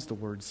that has the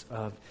words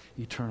of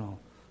eternal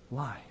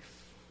life.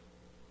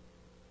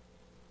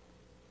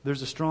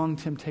 There's a strong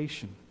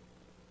temptation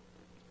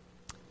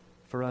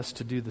for us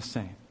to do the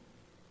same,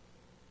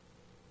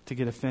 to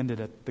get offended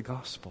at the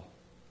gospel.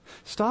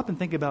 Stop and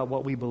think about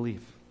what we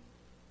believe.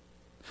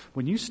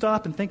 When you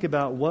stop and think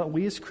about what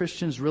we as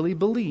Christians really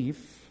believe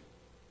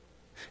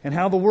and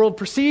how the world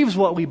perceives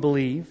what we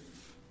believe,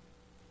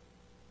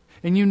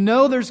 and you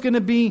know there's going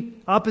to be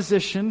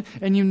opposition,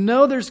 and you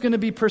know there's going to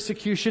be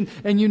persecution,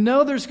 and you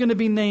know there's going to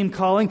be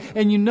name-calling,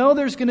 and you know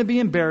there's going to be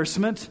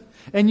embarrassment,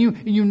 and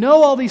you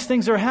know all these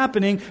things are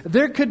happening,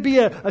 there could be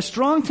a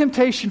strong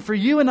temptation for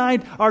you and I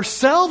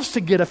ourselves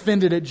to get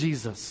offended at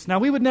Jesus. Now,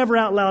 we would never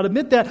out loud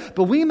admit that,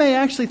 but we may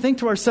actually think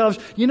to ourselves,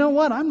 you know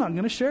what, I'm not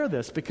going to share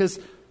this because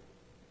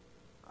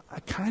I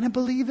kind of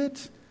believe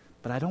it,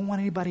 but I don't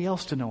want anybody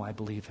else to know I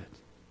believe it.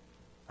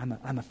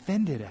 I'm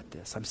offended at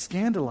this. I'm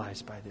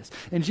scandalized by this.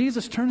 And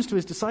Jesus turns to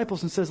his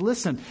disciples and says,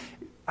 listen,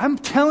 I'm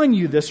telling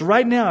you this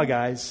right now,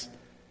 guys.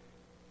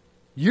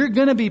 You're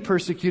going to be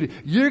persecuted.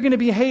 You're going to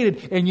be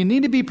hated. And you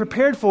need to be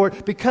prepared for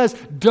it, because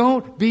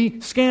don't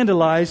be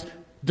scandalized.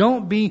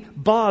 Don't be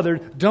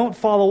bothered. Don't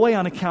fall away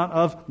on account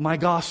of my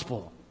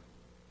gospel.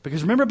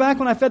 Because remember back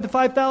when I fed the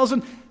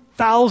 5,000?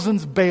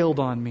 Thousands bailed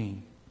on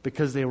me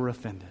because they were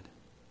offended.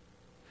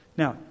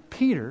 Now,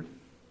 Peter,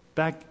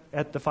 back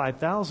at the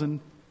 5,000,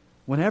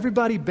 when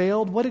everybody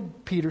bailed, what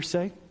did Peter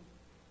say?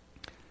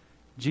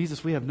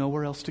 Jesus, we have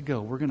nowhere else to go.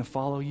 We're going to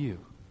follow you.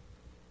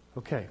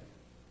 Okay.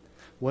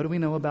 What do we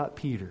know about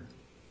Peter?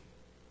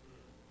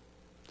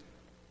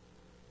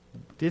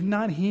 Did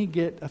not he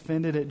get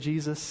offended at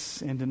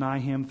Jesus and deny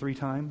him 3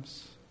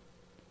 times?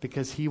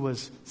 Because he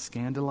was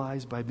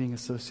scandalized by being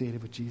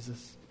associated with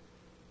Jesus?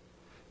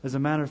 As a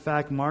matter of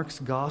fact, Mark's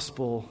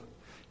gospel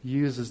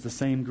uses the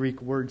same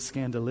Greek word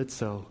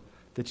scandalizo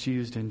that's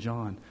used in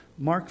John.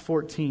 Mark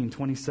 14,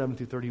 27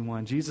 through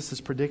 31. Jesus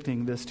is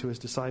predicting this to his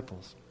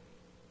disciples.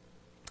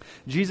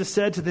 Jesus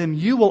said to them,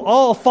 you will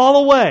all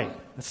fall away.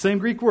 The same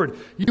Greek word.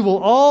 You will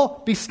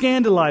all be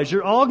scandalized.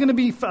 You're all going to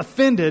be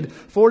offended.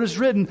 For it is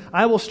written,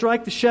 I will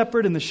strike the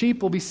shepherd and the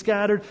sheep will be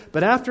scattered.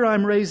 But after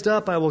I'm raised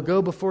up, I will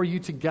go before you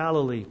to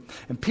Galilee.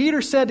 And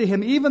Peter said to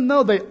him, even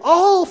though they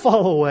all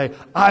fall away,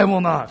 I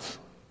will not.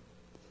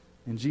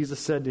 And Jesus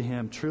said to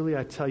him, truly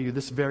I tell you,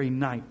 this very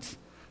night,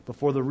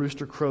 before the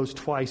rooster crows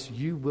twice,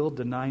 you will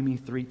deny me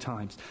 3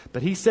 times.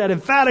 But he said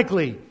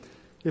emphatically,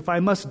 if I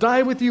must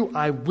die with you,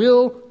 I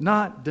will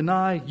not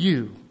deny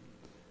you.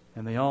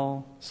 And they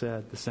all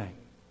said the same.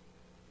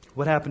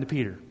 What happened to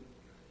Peter?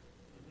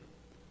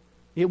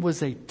 It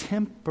was a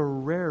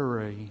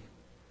temporary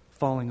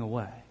falling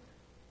away.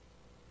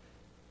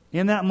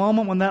 In that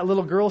moment when that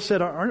little girl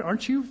said,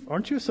 aren't you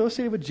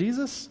associated with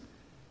Jesus?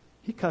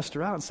 He cussed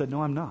her out and said,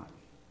 no, I'm not.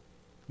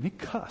 And he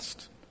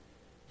cussed.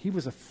 He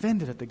was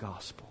offended at the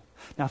gospel.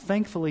 Now,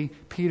 thankfully,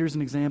 Peter's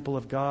an example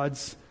of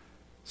God's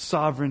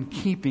sovereign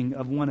keeping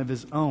of one of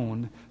his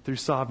own through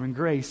sovereign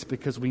grace,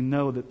 because we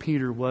know that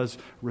Peter was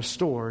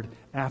restored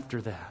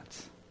after that.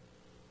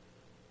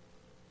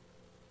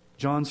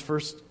 John's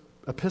first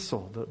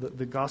epistle,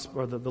 the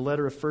gospel, or the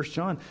letter of 1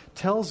 John,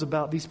 tells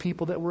about these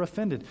people that were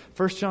offended.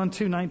 1 John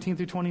 2, 19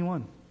 through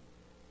 21.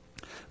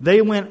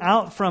 They went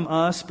out from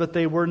us, but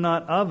they were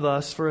not of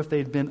us, for if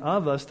they'd been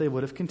of us, they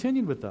would have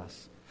continued with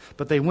us.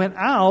 But they went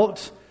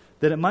out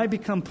that it might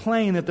become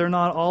plain that they're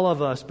not all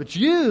of us. But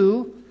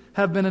you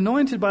have been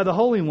anointed by the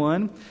Holy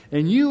One,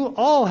 and you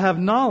all have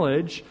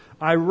knowledge.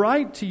 I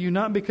write to you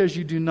not because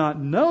you do not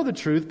know the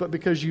truth, but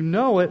because you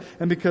know it,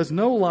 and because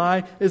no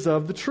lie is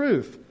of the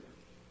truth.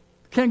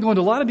 Can't go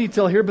into a lot of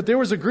detail here, but there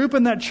was a group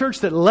in that church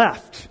that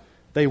left.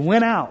 They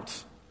went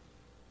out.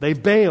 They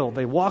bailed.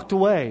 They walked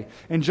away.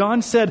 And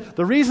John said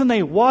the reason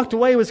they walked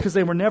away was because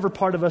they were never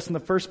part of us in the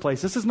first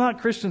place. This is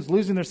not Christians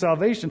losing their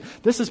salvation.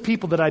 This is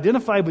people that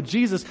identified with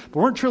Jesus but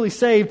weren't truly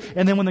saved.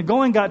 And then when the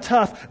going got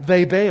tough,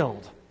 they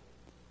bailed.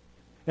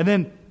 And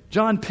then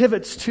John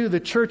pivots to the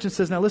church and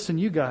says, now listen,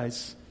 you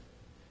guys,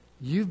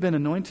 you've been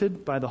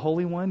anointed by the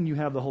Holy One. You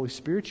have the Holy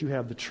Spirit. You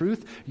have the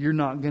truth. You're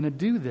not going to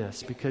do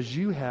this because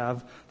you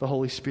have the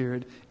Holy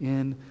Spirit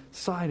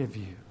inside of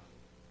you.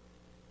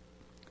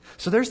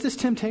 So there's this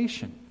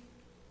temptation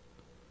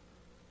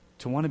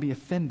to want to be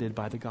offended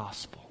by the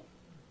gospel.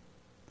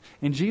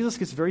 And Jesus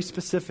gets very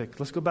specific.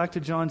 Let's go back to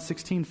John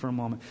 16 for a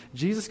moment.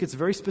 Jesus gets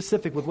very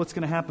specific with what's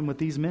going to happen with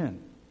these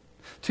men.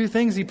 2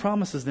 things he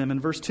promises them in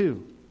verse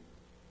 2.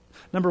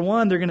 Number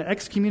 1, they're going to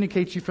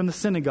excommunicate you from the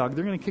synagogue.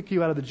 They're going to kick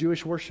you out of the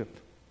Jewish worship.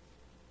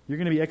 You're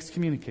going to be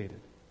excommunicated,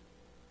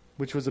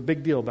 which was a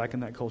big deal back in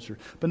that culture.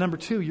 But number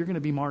 2, you're going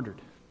to be martyred.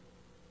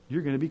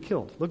 You're going to be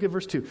killed. Look at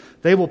verse 2.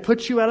 They will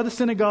put you out of the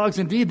synagogues.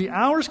 Indeed, the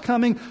hour's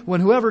coming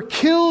when whoever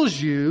kills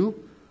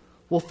you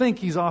will think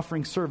he's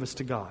offering service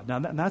to God. Now,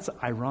 that's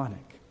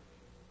ironic.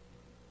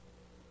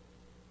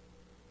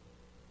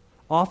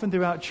 Often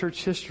throughout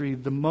church history,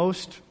 the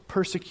most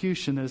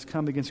persecution that has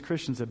come against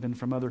Christians have been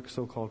from other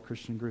so-called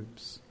Christian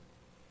groups.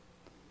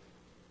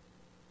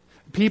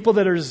 People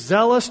that are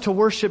zealous to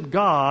worship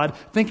God,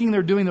 thinking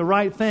they're doing the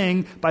right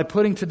thing by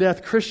putting to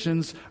death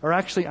Christians, are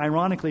actually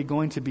ironically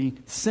going to be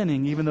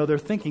sinning, even though they're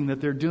thinking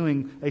that they're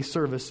doing a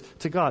service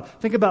to God.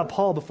 Think about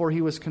Paul before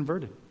he was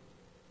converted.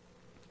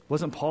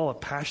 Wasn't Paul a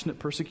passionate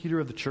persecutor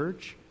of the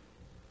church?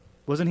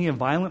 Wasn't he a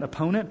violent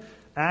opponent?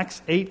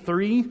 Acts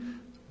 8:3,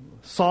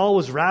 Saul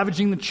was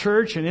ravaging the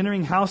church and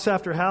entering house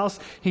after house.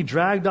 He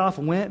dragged off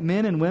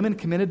men and women,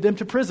 committed them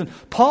to prison.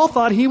 Paul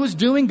thought he was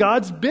doing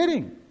God's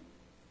bidding.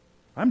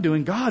 I'm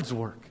doing God's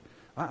work.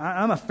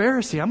 I'm a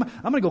Pharisee. I'm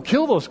going to go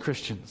kill those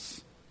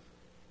Christians.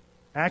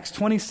 Acts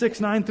 26,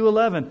 9 through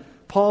 11.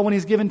 Paul, when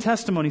he's given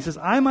testimony, he says,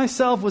 I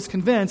myself was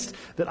convinced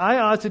that I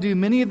ought to do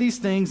many of these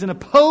things in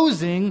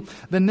opposing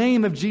the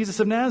name of Jesus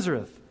of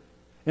Nazareth.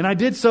 And I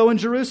did so in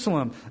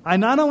Jerusalem. I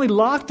not only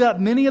locked up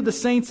many of the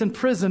saints in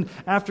prison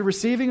after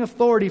receiving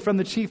authority from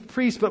the chief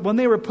priests, but when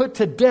they were put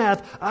to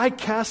death, I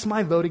cast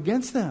my vote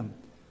against them.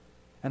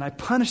 And I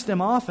punished them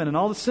often in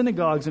all the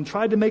synagogues and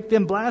tried to make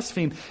them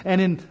blaspheme.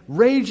 And in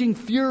raging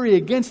fury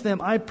against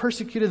them, I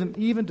persecuted them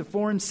even to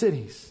foreign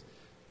cities.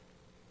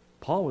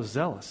 Paul was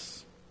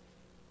zealous.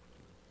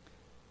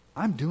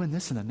 I'm doing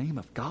this in the name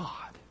of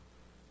God.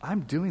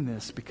 I'm doing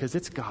this because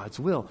it's God's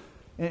will.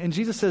 And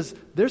Jesus says,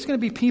 there's going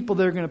to be people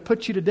that are going to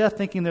put you to death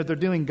thinking that they're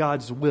doing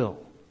God's will.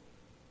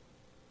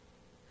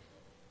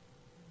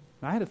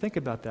 I had to think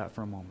about that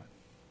for a moment.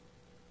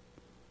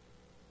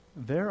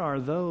 There are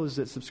those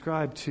that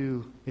subscribe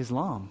to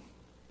Islam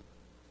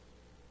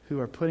who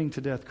are putting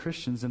to death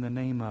Christians in the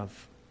name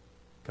of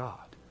God,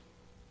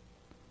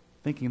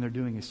 thinking they're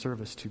doing a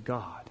service to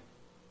God.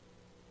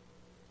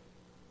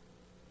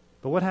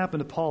 But what happened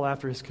to Paul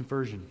after his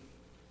conversion?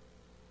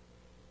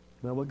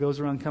 Well, what goes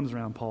around comes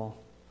around, Paul.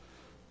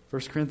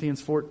 1 Corinthians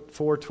 4,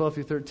 12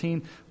 through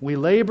 13. We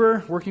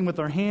labor, working with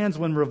our hands.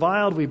 When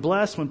reviled, we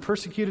bless. When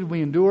persecuted,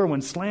 we endure.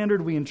 When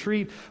slandered, we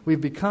entreat.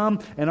 We've become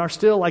and are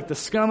still like the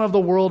scum of the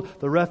world,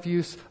 the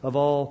refuse of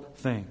all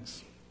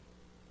things.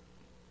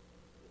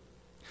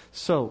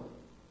 So,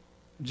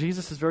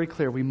 Jesus is very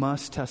clear. We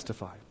must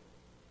testify.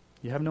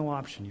 You have no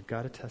option. You've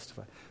got to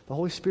testify. The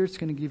Holy Spirit's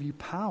going to give you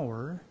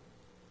power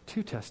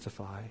to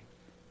testify.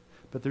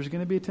 But there's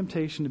going to be a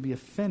temptation to be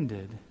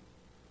offended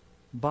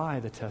by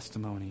the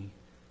testimony.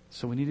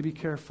 So we need to be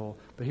careful.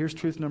 But here's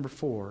truth number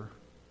 4.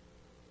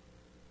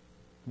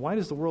 Why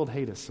does the world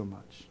hate us so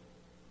much?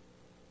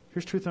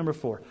 Here's truth number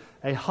 4.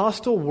 A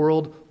hostile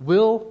world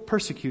will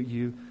persecute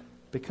you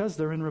because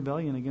they're in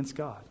rebellion against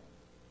God.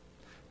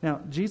 Now,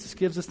 Jesus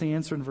gives us the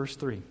answer in verse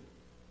 3.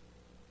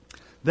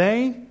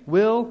 They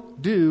will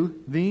do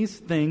these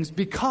things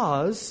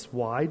because,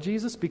 why,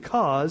 Jesus?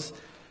 Because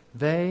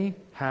they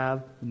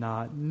have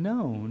not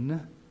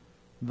known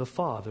the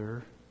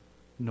Father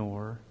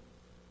nor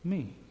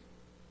me.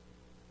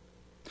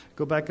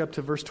 Go back up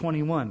to verse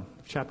 21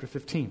 of chapter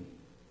 15.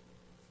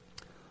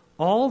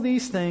 All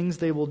these things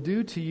they will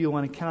do to you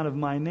on account of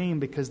my name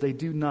because they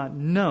do not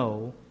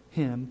know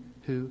him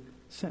who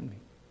sent me.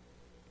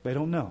 They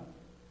don't know.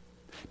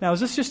 Now, is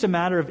this just a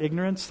matter of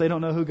ignorance? They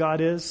don't know who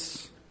God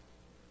is?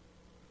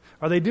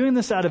 Are they doing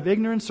this out of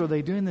ignorance or are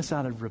they doing this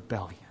out of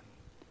rebellion?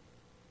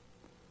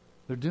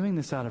 They're doing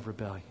this out of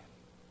rebellion.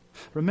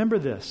 Remember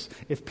this,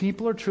 if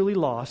people are truly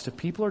lost, if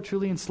people are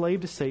truly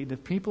enslaved to Satan,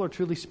 if people are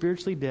truly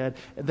spiritually dead,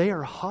 they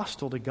are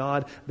hostile to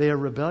God, they are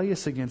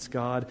rebellious against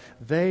God,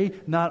 they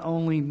not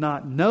only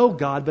not know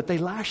God, but they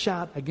lash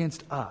out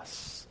against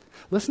us.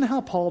 Listen to how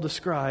Paul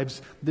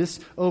describes this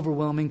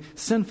overwhelming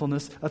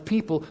sinfulness of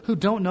people who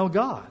don't know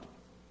God.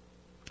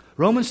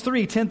 Romans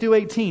 3, 10 through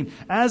 18,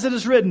 as it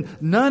is written,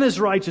 none is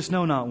righteous,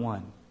 no, not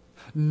one.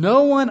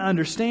 No one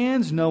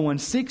understands, no one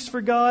seeks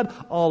for God,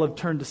 all have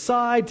turned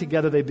aside,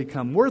 together they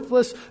become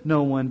worthless,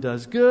 no one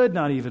does good,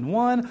 not even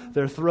one.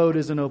 Their throat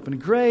is an open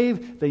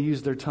grave, they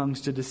use their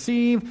tongues to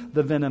deceive,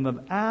 the venom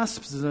of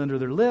asps is under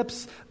their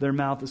lips, their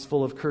mouth is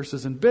full of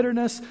curses and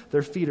bitterness,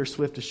 their feet are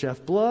swift to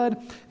shed blood,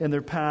 and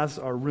their paths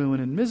are ruin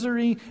and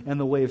misery, and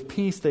the way of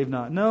peace they've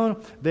not known.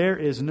 There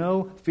is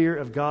no fear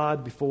of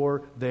God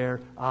before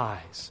their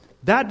eyes.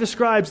 That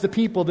describes the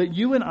people that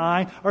you and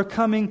I are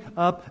coming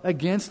up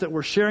against, that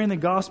we're sharing the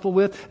gospel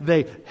with.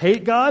 They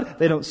hate God.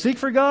 They don't seek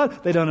for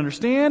God. They don't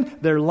understand.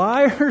 They're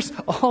liars.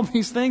 All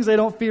these things. They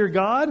don't fear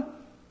God.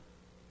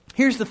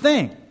 Here's the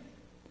thing.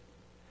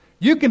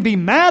 You can be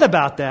mad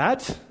about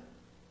that,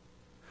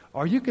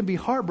 or you can be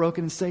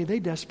heartbroken and say they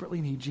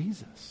desperately need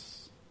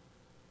Jesus.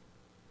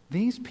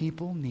 These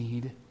people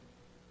need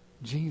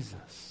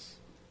Jesus.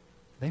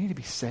 They need to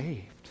be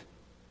saved.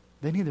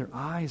 They need their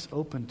eyes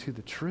open to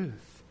the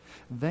truth.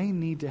 They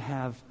need to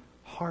have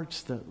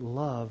hearts that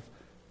love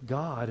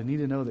God and need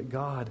to know that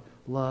God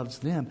loves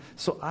them.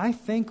 So I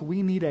think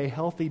we need a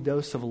healthy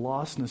dose of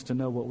lostness to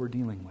know what we're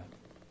dealing with.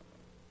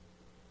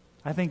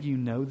 I think you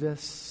know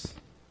this.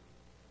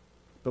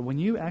 But when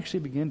you actually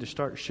begin to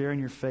start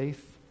sharing your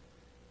faith,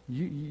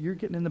 you're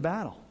getting in the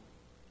battle.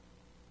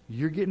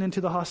 You're getting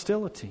into the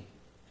hostility.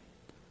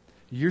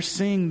 You're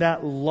seeing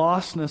that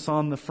lostness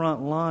on the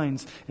front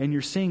lines, and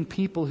you're seeing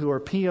people who are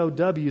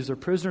POWs or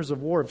prisoners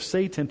of war of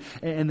Satan,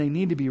 and they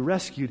need to be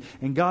rescued.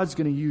 And God's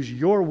going to use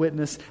your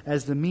witness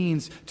as the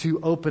means to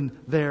open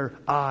their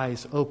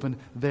eyes, open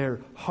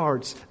their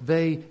hearts.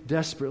 They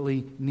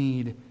desperately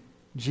need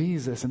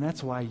Jesus, and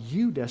that's why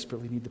you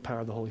desperately need the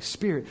power of the Holy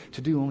Spirit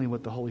to do only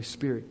what the Holy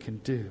Spirit can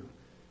do.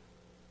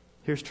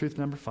 Here's truth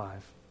number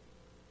 5.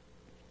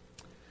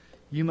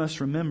 You must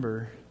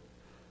remember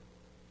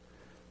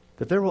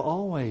that there will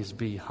always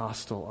be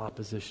hostile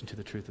opposition to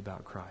the truth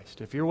about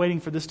Christ. If you're waiting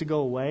for this to go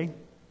away,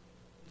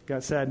 I've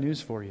got sad news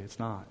for you. It's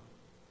not.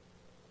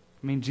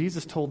 I mean,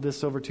 Jesus told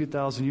this over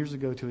 2,000 years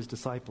ago to his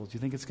disciples. Do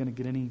you think it's going to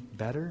get any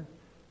better?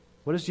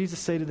 What does Jesus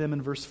say to them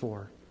in verse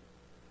 4?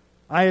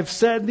 I have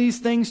said these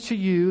things to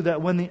you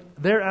that when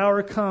their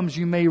hour comes,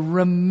 you may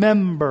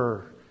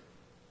remember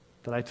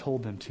that I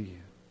told them to you.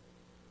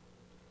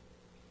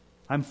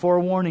 I'm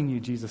forewarning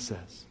you, Jesus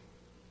says.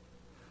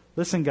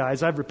 Listen,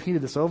 guys, I've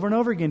repeated this over and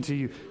over again to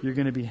you. You're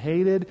going to be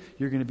hated.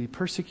 You're going to be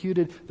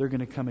persecuted. They're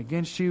going to come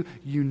against you.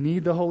 You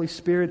need the Holy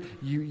Spirit.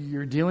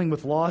 You're dealing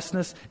with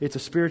lostness. It's a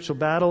spiritual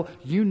battle.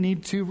 You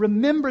need to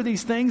remember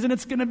these things, and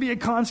it's going to be a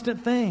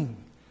constant thing.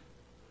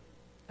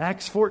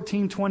 Acts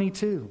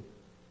 14:22.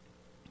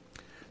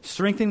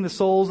 Strengthening the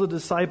souls of the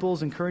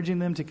disciples, encouraging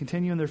them to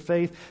continue in their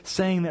faith,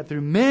 saying that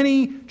through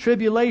many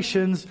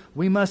tribulations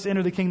we must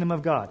enter the kingdom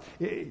of God.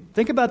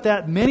 Think about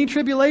that. Many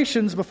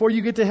tribulations before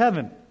you get to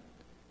heaven.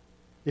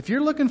 If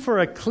you're looking for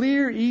a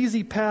clear,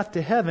 easy path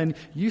to heaven,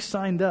 you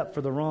signed up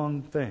for the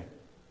wrong thing.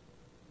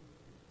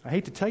 I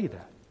hate to tell you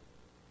that.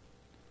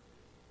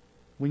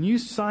 When you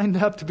signed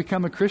up to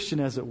become a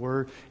Christian, as it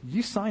were,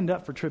 you signed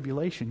up for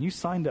tribulation. You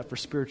signed up for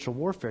spiritual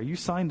warfare. You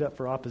signed up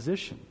for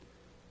opposition.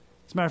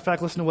 As a matter of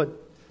fact, listen to what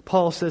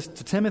Paul says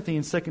to Timothy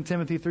in 2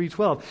 Timothy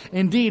 3:12.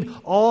 Indeed,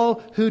 all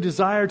who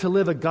desire to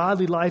live a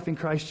godly life in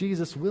Christ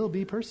Jesus will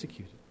be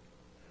persecuted.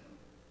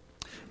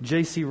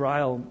 J.C.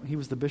 Ryle, he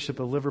was the Bishop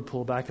of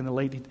Liverpool back in the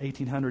late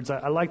 1800s.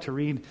 I like to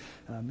read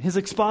his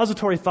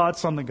expository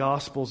thoughts on the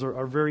Gospels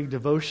are very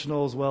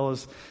devotional as well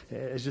as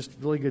just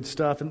really good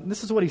stuff. And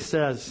this is what he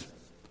says.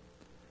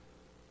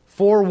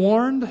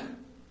 Forewarned,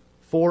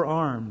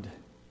 forearmed.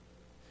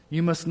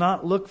 You must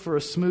not look for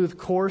a smooth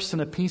course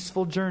and a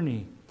peaceful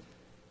journey.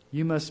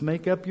 You must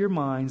make up your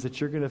minds that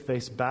you're going to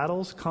face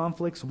battles,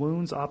 conflicts,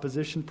 wounds,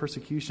 opposition,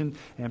 persecution,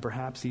 and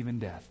perhaps even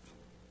death.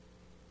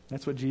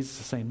 That's what Jesus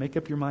is saying. Make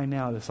up your mind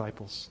now,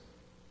 disciples.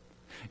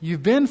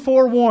 You've been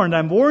forewarned.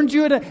 I've warned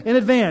you in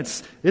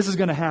advance. This is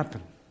going to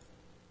happen.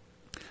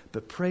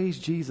 But praise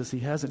Jesus, He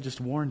hasn't just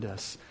warned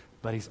us,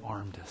 but He's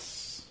armed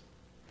us.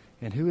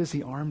 And who has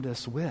He armed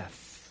us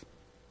with?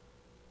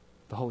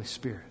 The Holy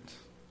Spirit.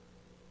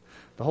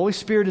 The Holy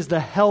Spirit is the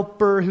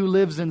helper who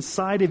lives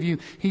inside of you.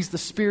 He's the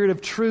Spirit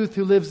of truth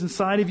who lives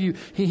inside of you.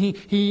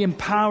 He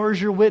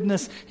empowers your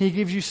witness. He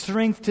gives you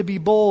strength to be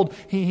bold.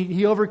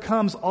 He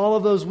overcomes all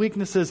of those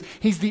weaknesses.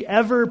 He's the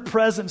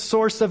ever-present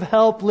source of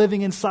help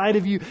living inside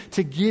of you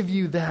to give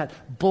you that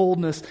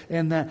boldness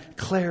and that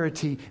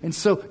clarity. And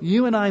so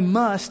you and I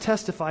must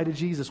testify to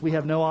Jesus. We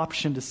have no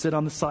option to sit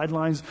on the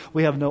sidelines.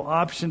 We have no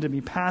option to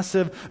be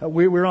passive.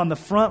 We're on the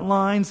front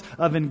lines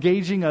of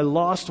engaging a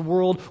lost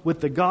world with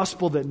the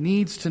gospel that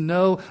needs to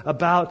know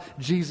about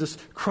Jesus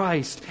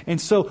Christ. And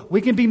so we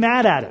can be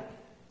mad at it.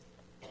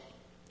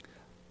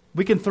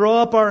 We can throw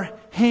up our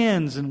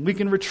hands and we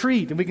can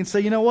retreat and we can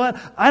say, you know what?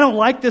 I don't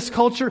like this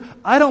culture.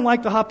 I don't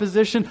like the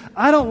opposition.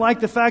 I don't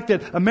like the fact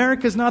that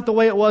America's not the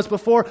way it was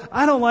before.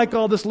 I don't like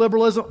all this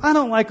liberalism. I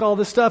don't like all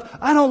this stuff.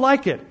 I don't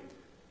like it.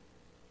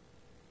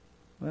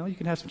 Well, you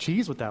can have some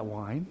cheese with that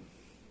wine.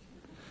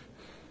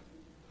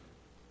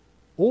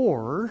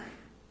 Or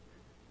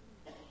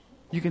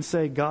you can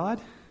say, God,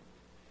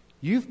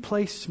 You've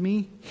placed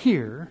me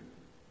here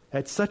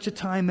at such a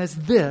time as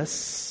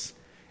this,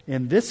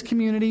 in this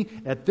community,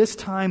 at this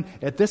time,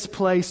 at this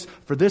place,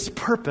 for this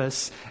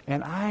purpose,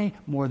 and I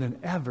more than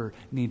ever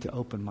need to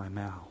open my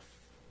mouth.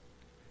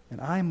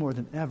 And I more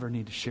than ever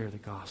need to share the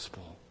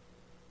gospel.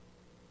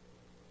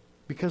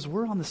 Because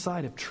we're on the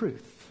side of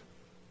truth.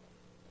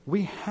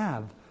 We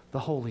have the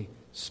Holy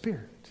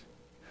Spirit.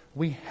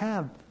 We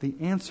have the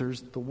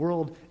answers the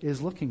world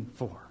is looking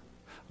for.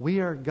 We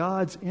are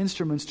God's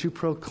instruments to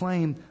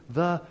proclaim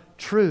the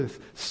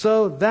truth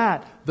so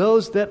that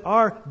those that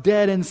are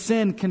dead in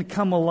sin can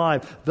come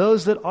alive.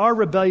 Those that are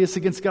rebellious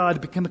against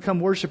God can become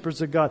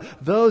worshipers of God.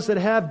 Those that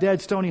have dead,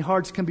 stony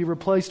hearts can be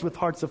replaced with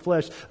hearts of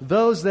flesh.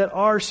 Those that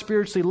are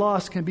spiritually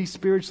lost can be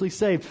spiritually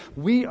saved.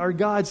 We are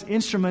God's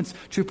instruments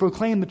to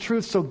proclaim the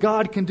truth so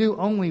God can do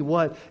only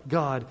what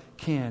God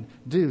can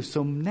do.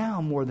 So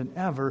now more than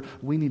ever,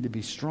 we need to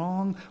be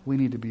strong, we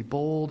need to be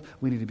bold,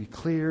 we need to be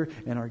clear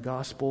in our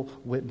gospel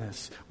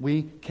witness.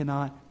 We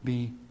cannot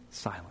be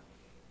silent.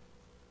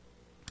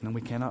 And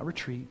we cannot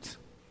retreat.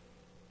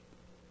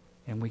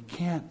 And we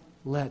can't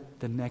let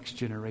the next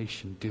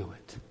generation do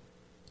it.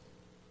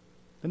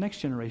 The next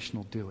generation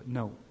will do it.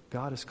 No,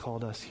 God has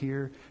called us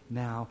here,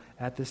 now,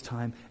 at this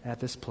time, at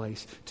this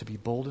place, to be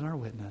bold in our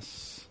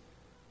witness.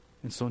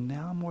 And so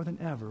now more than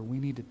ever, we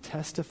need to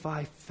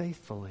testify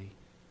faithfully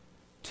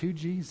to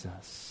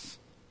Jesus.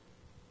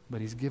 But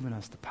He's given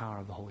us the power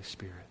of the Holy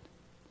Spirit,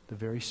 the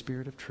very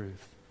Spirit of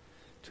truth,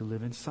 to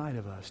live inside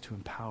of us, to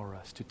empower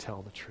us to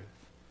tell the truth.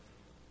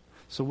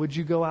 So would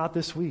you go out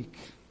this week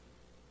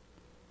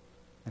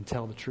and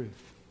tell the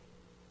truth?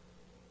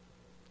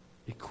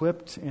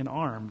 Equipped and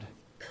armed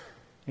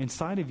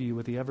inside of you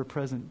with the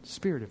ever-present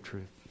Spirit of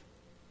truth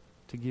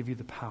to give you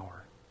the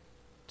power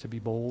to be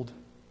bold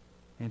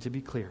and to be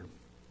clear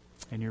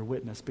in your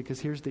witness. Because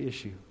here's the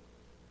issue.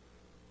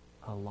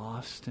 A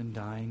lost and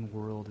dying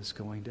world is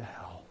going to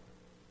hell.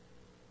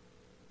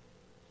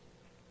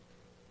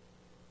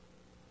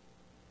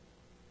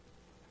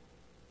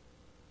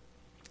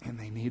 And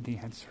they need the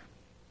answer.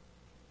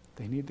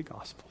 They need the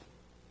gospel.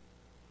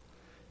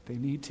 They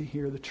need to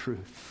hear the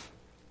truth.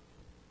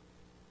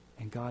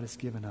 And God has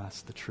given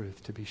us the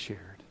truth to be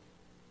shared.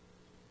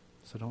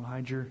 So don't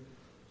hide your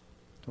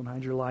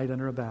light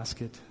under a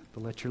basket,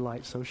 but let your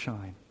light so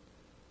shine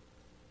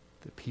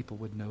that people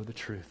would know the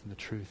truth, and the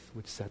truth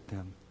would set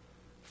them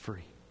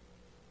free.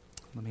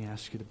 Let me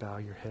ask you to bow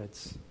your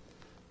heads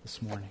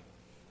this morning.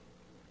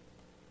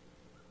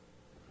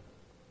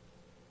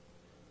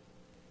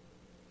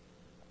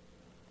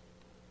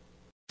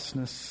 The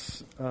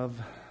vastness of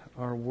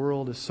our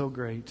world is so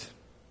great.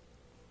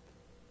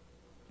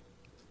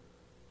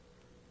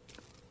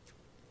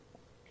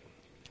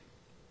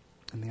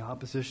 And the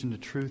opposition to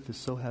truth is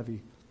so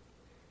heavy.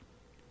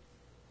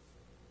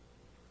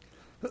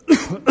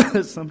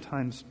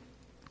 Sometimes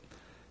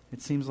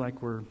it seems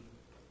like we're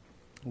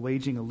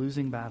waging a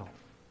losing battle.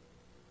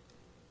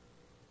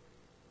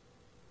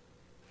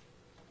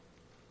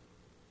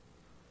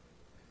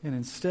 And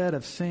instead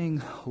of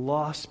seeing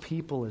lost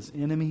people as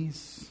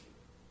enemies,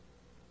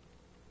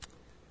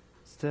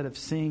 instead of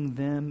seeing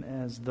them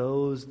as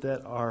those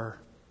that are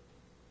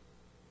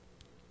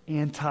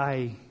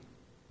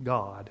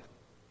anti-God,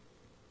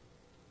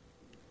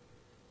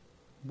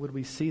 would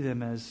we see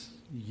them as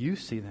you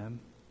see them?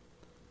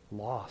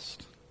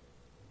 Lost,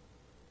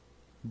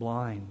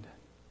 blind,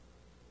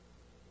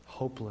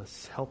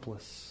 hopeless,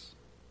 helpless,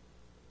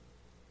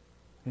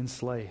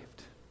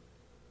 enslaved.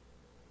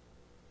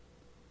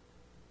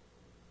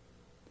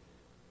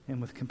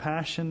 And with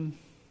compassion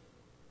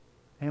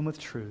and with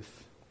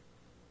truth,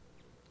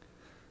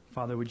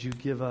 Father, would you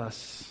give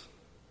us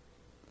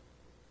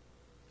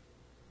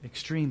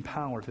extreme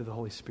power through the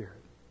Holy Spirit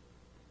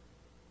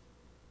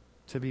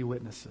to be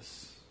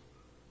witnesses.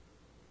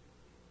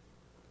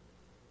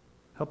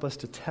 Help us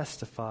to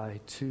testify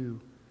to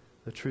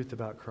the truth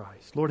about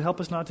Christ. Lord, help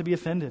us not to be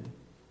offended.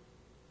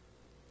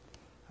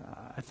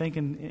 I think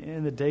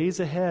in the days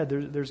ahead,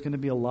 there's going to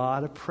be a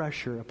lot of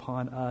pressure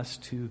upon us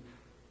to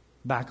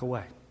back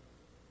away,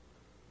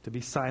 to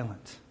be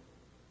silent,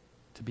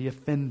 to be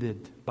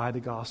offended by the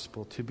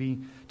gospel, to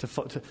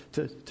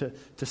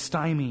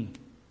stymie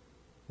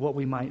what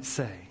we might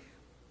say,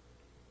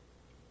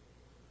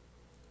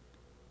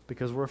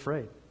 because we're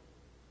afraid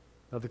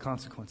of the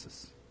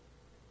consequences.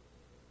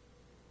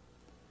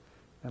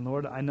 And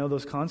Lord, I know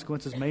those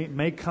consequences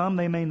may come,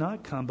 they may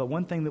not come, but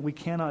one thing that we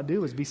cannot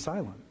do is be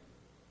silent.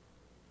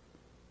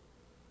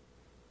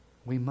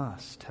 We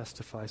must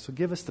testify. So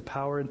give us the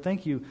power, and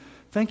thank you,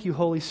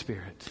 Holy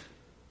Spirit.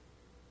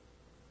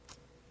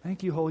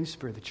 Thank you, Holy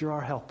Spirit, that you're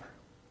our helper.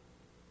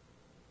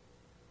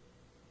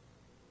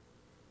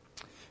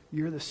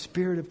 You're the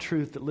Spirit of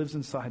truth that lives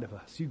inside of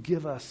us. You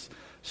give us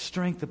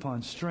strength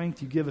upon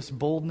strength. You give us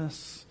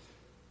boldness.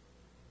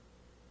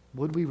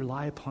 Would we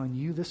rely upon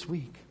you this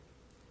week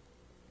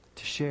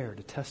to share,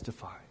 to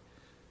testify?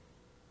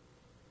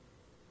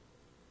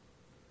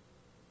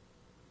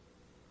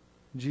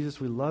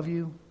 Jesus, we love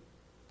you.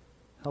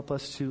 Help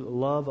us to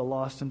love a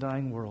lost and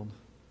dying world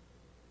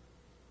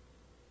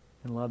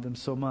and love them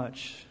so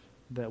much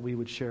that we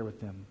would share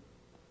with them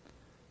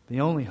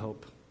the only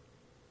hope,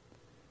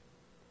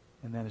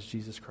 and that is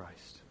Jesus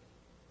Christ.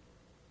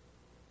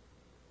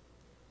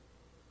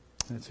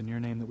 And it's in your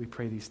name that we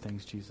pray these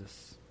things,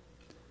 Jesus.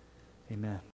 Amen.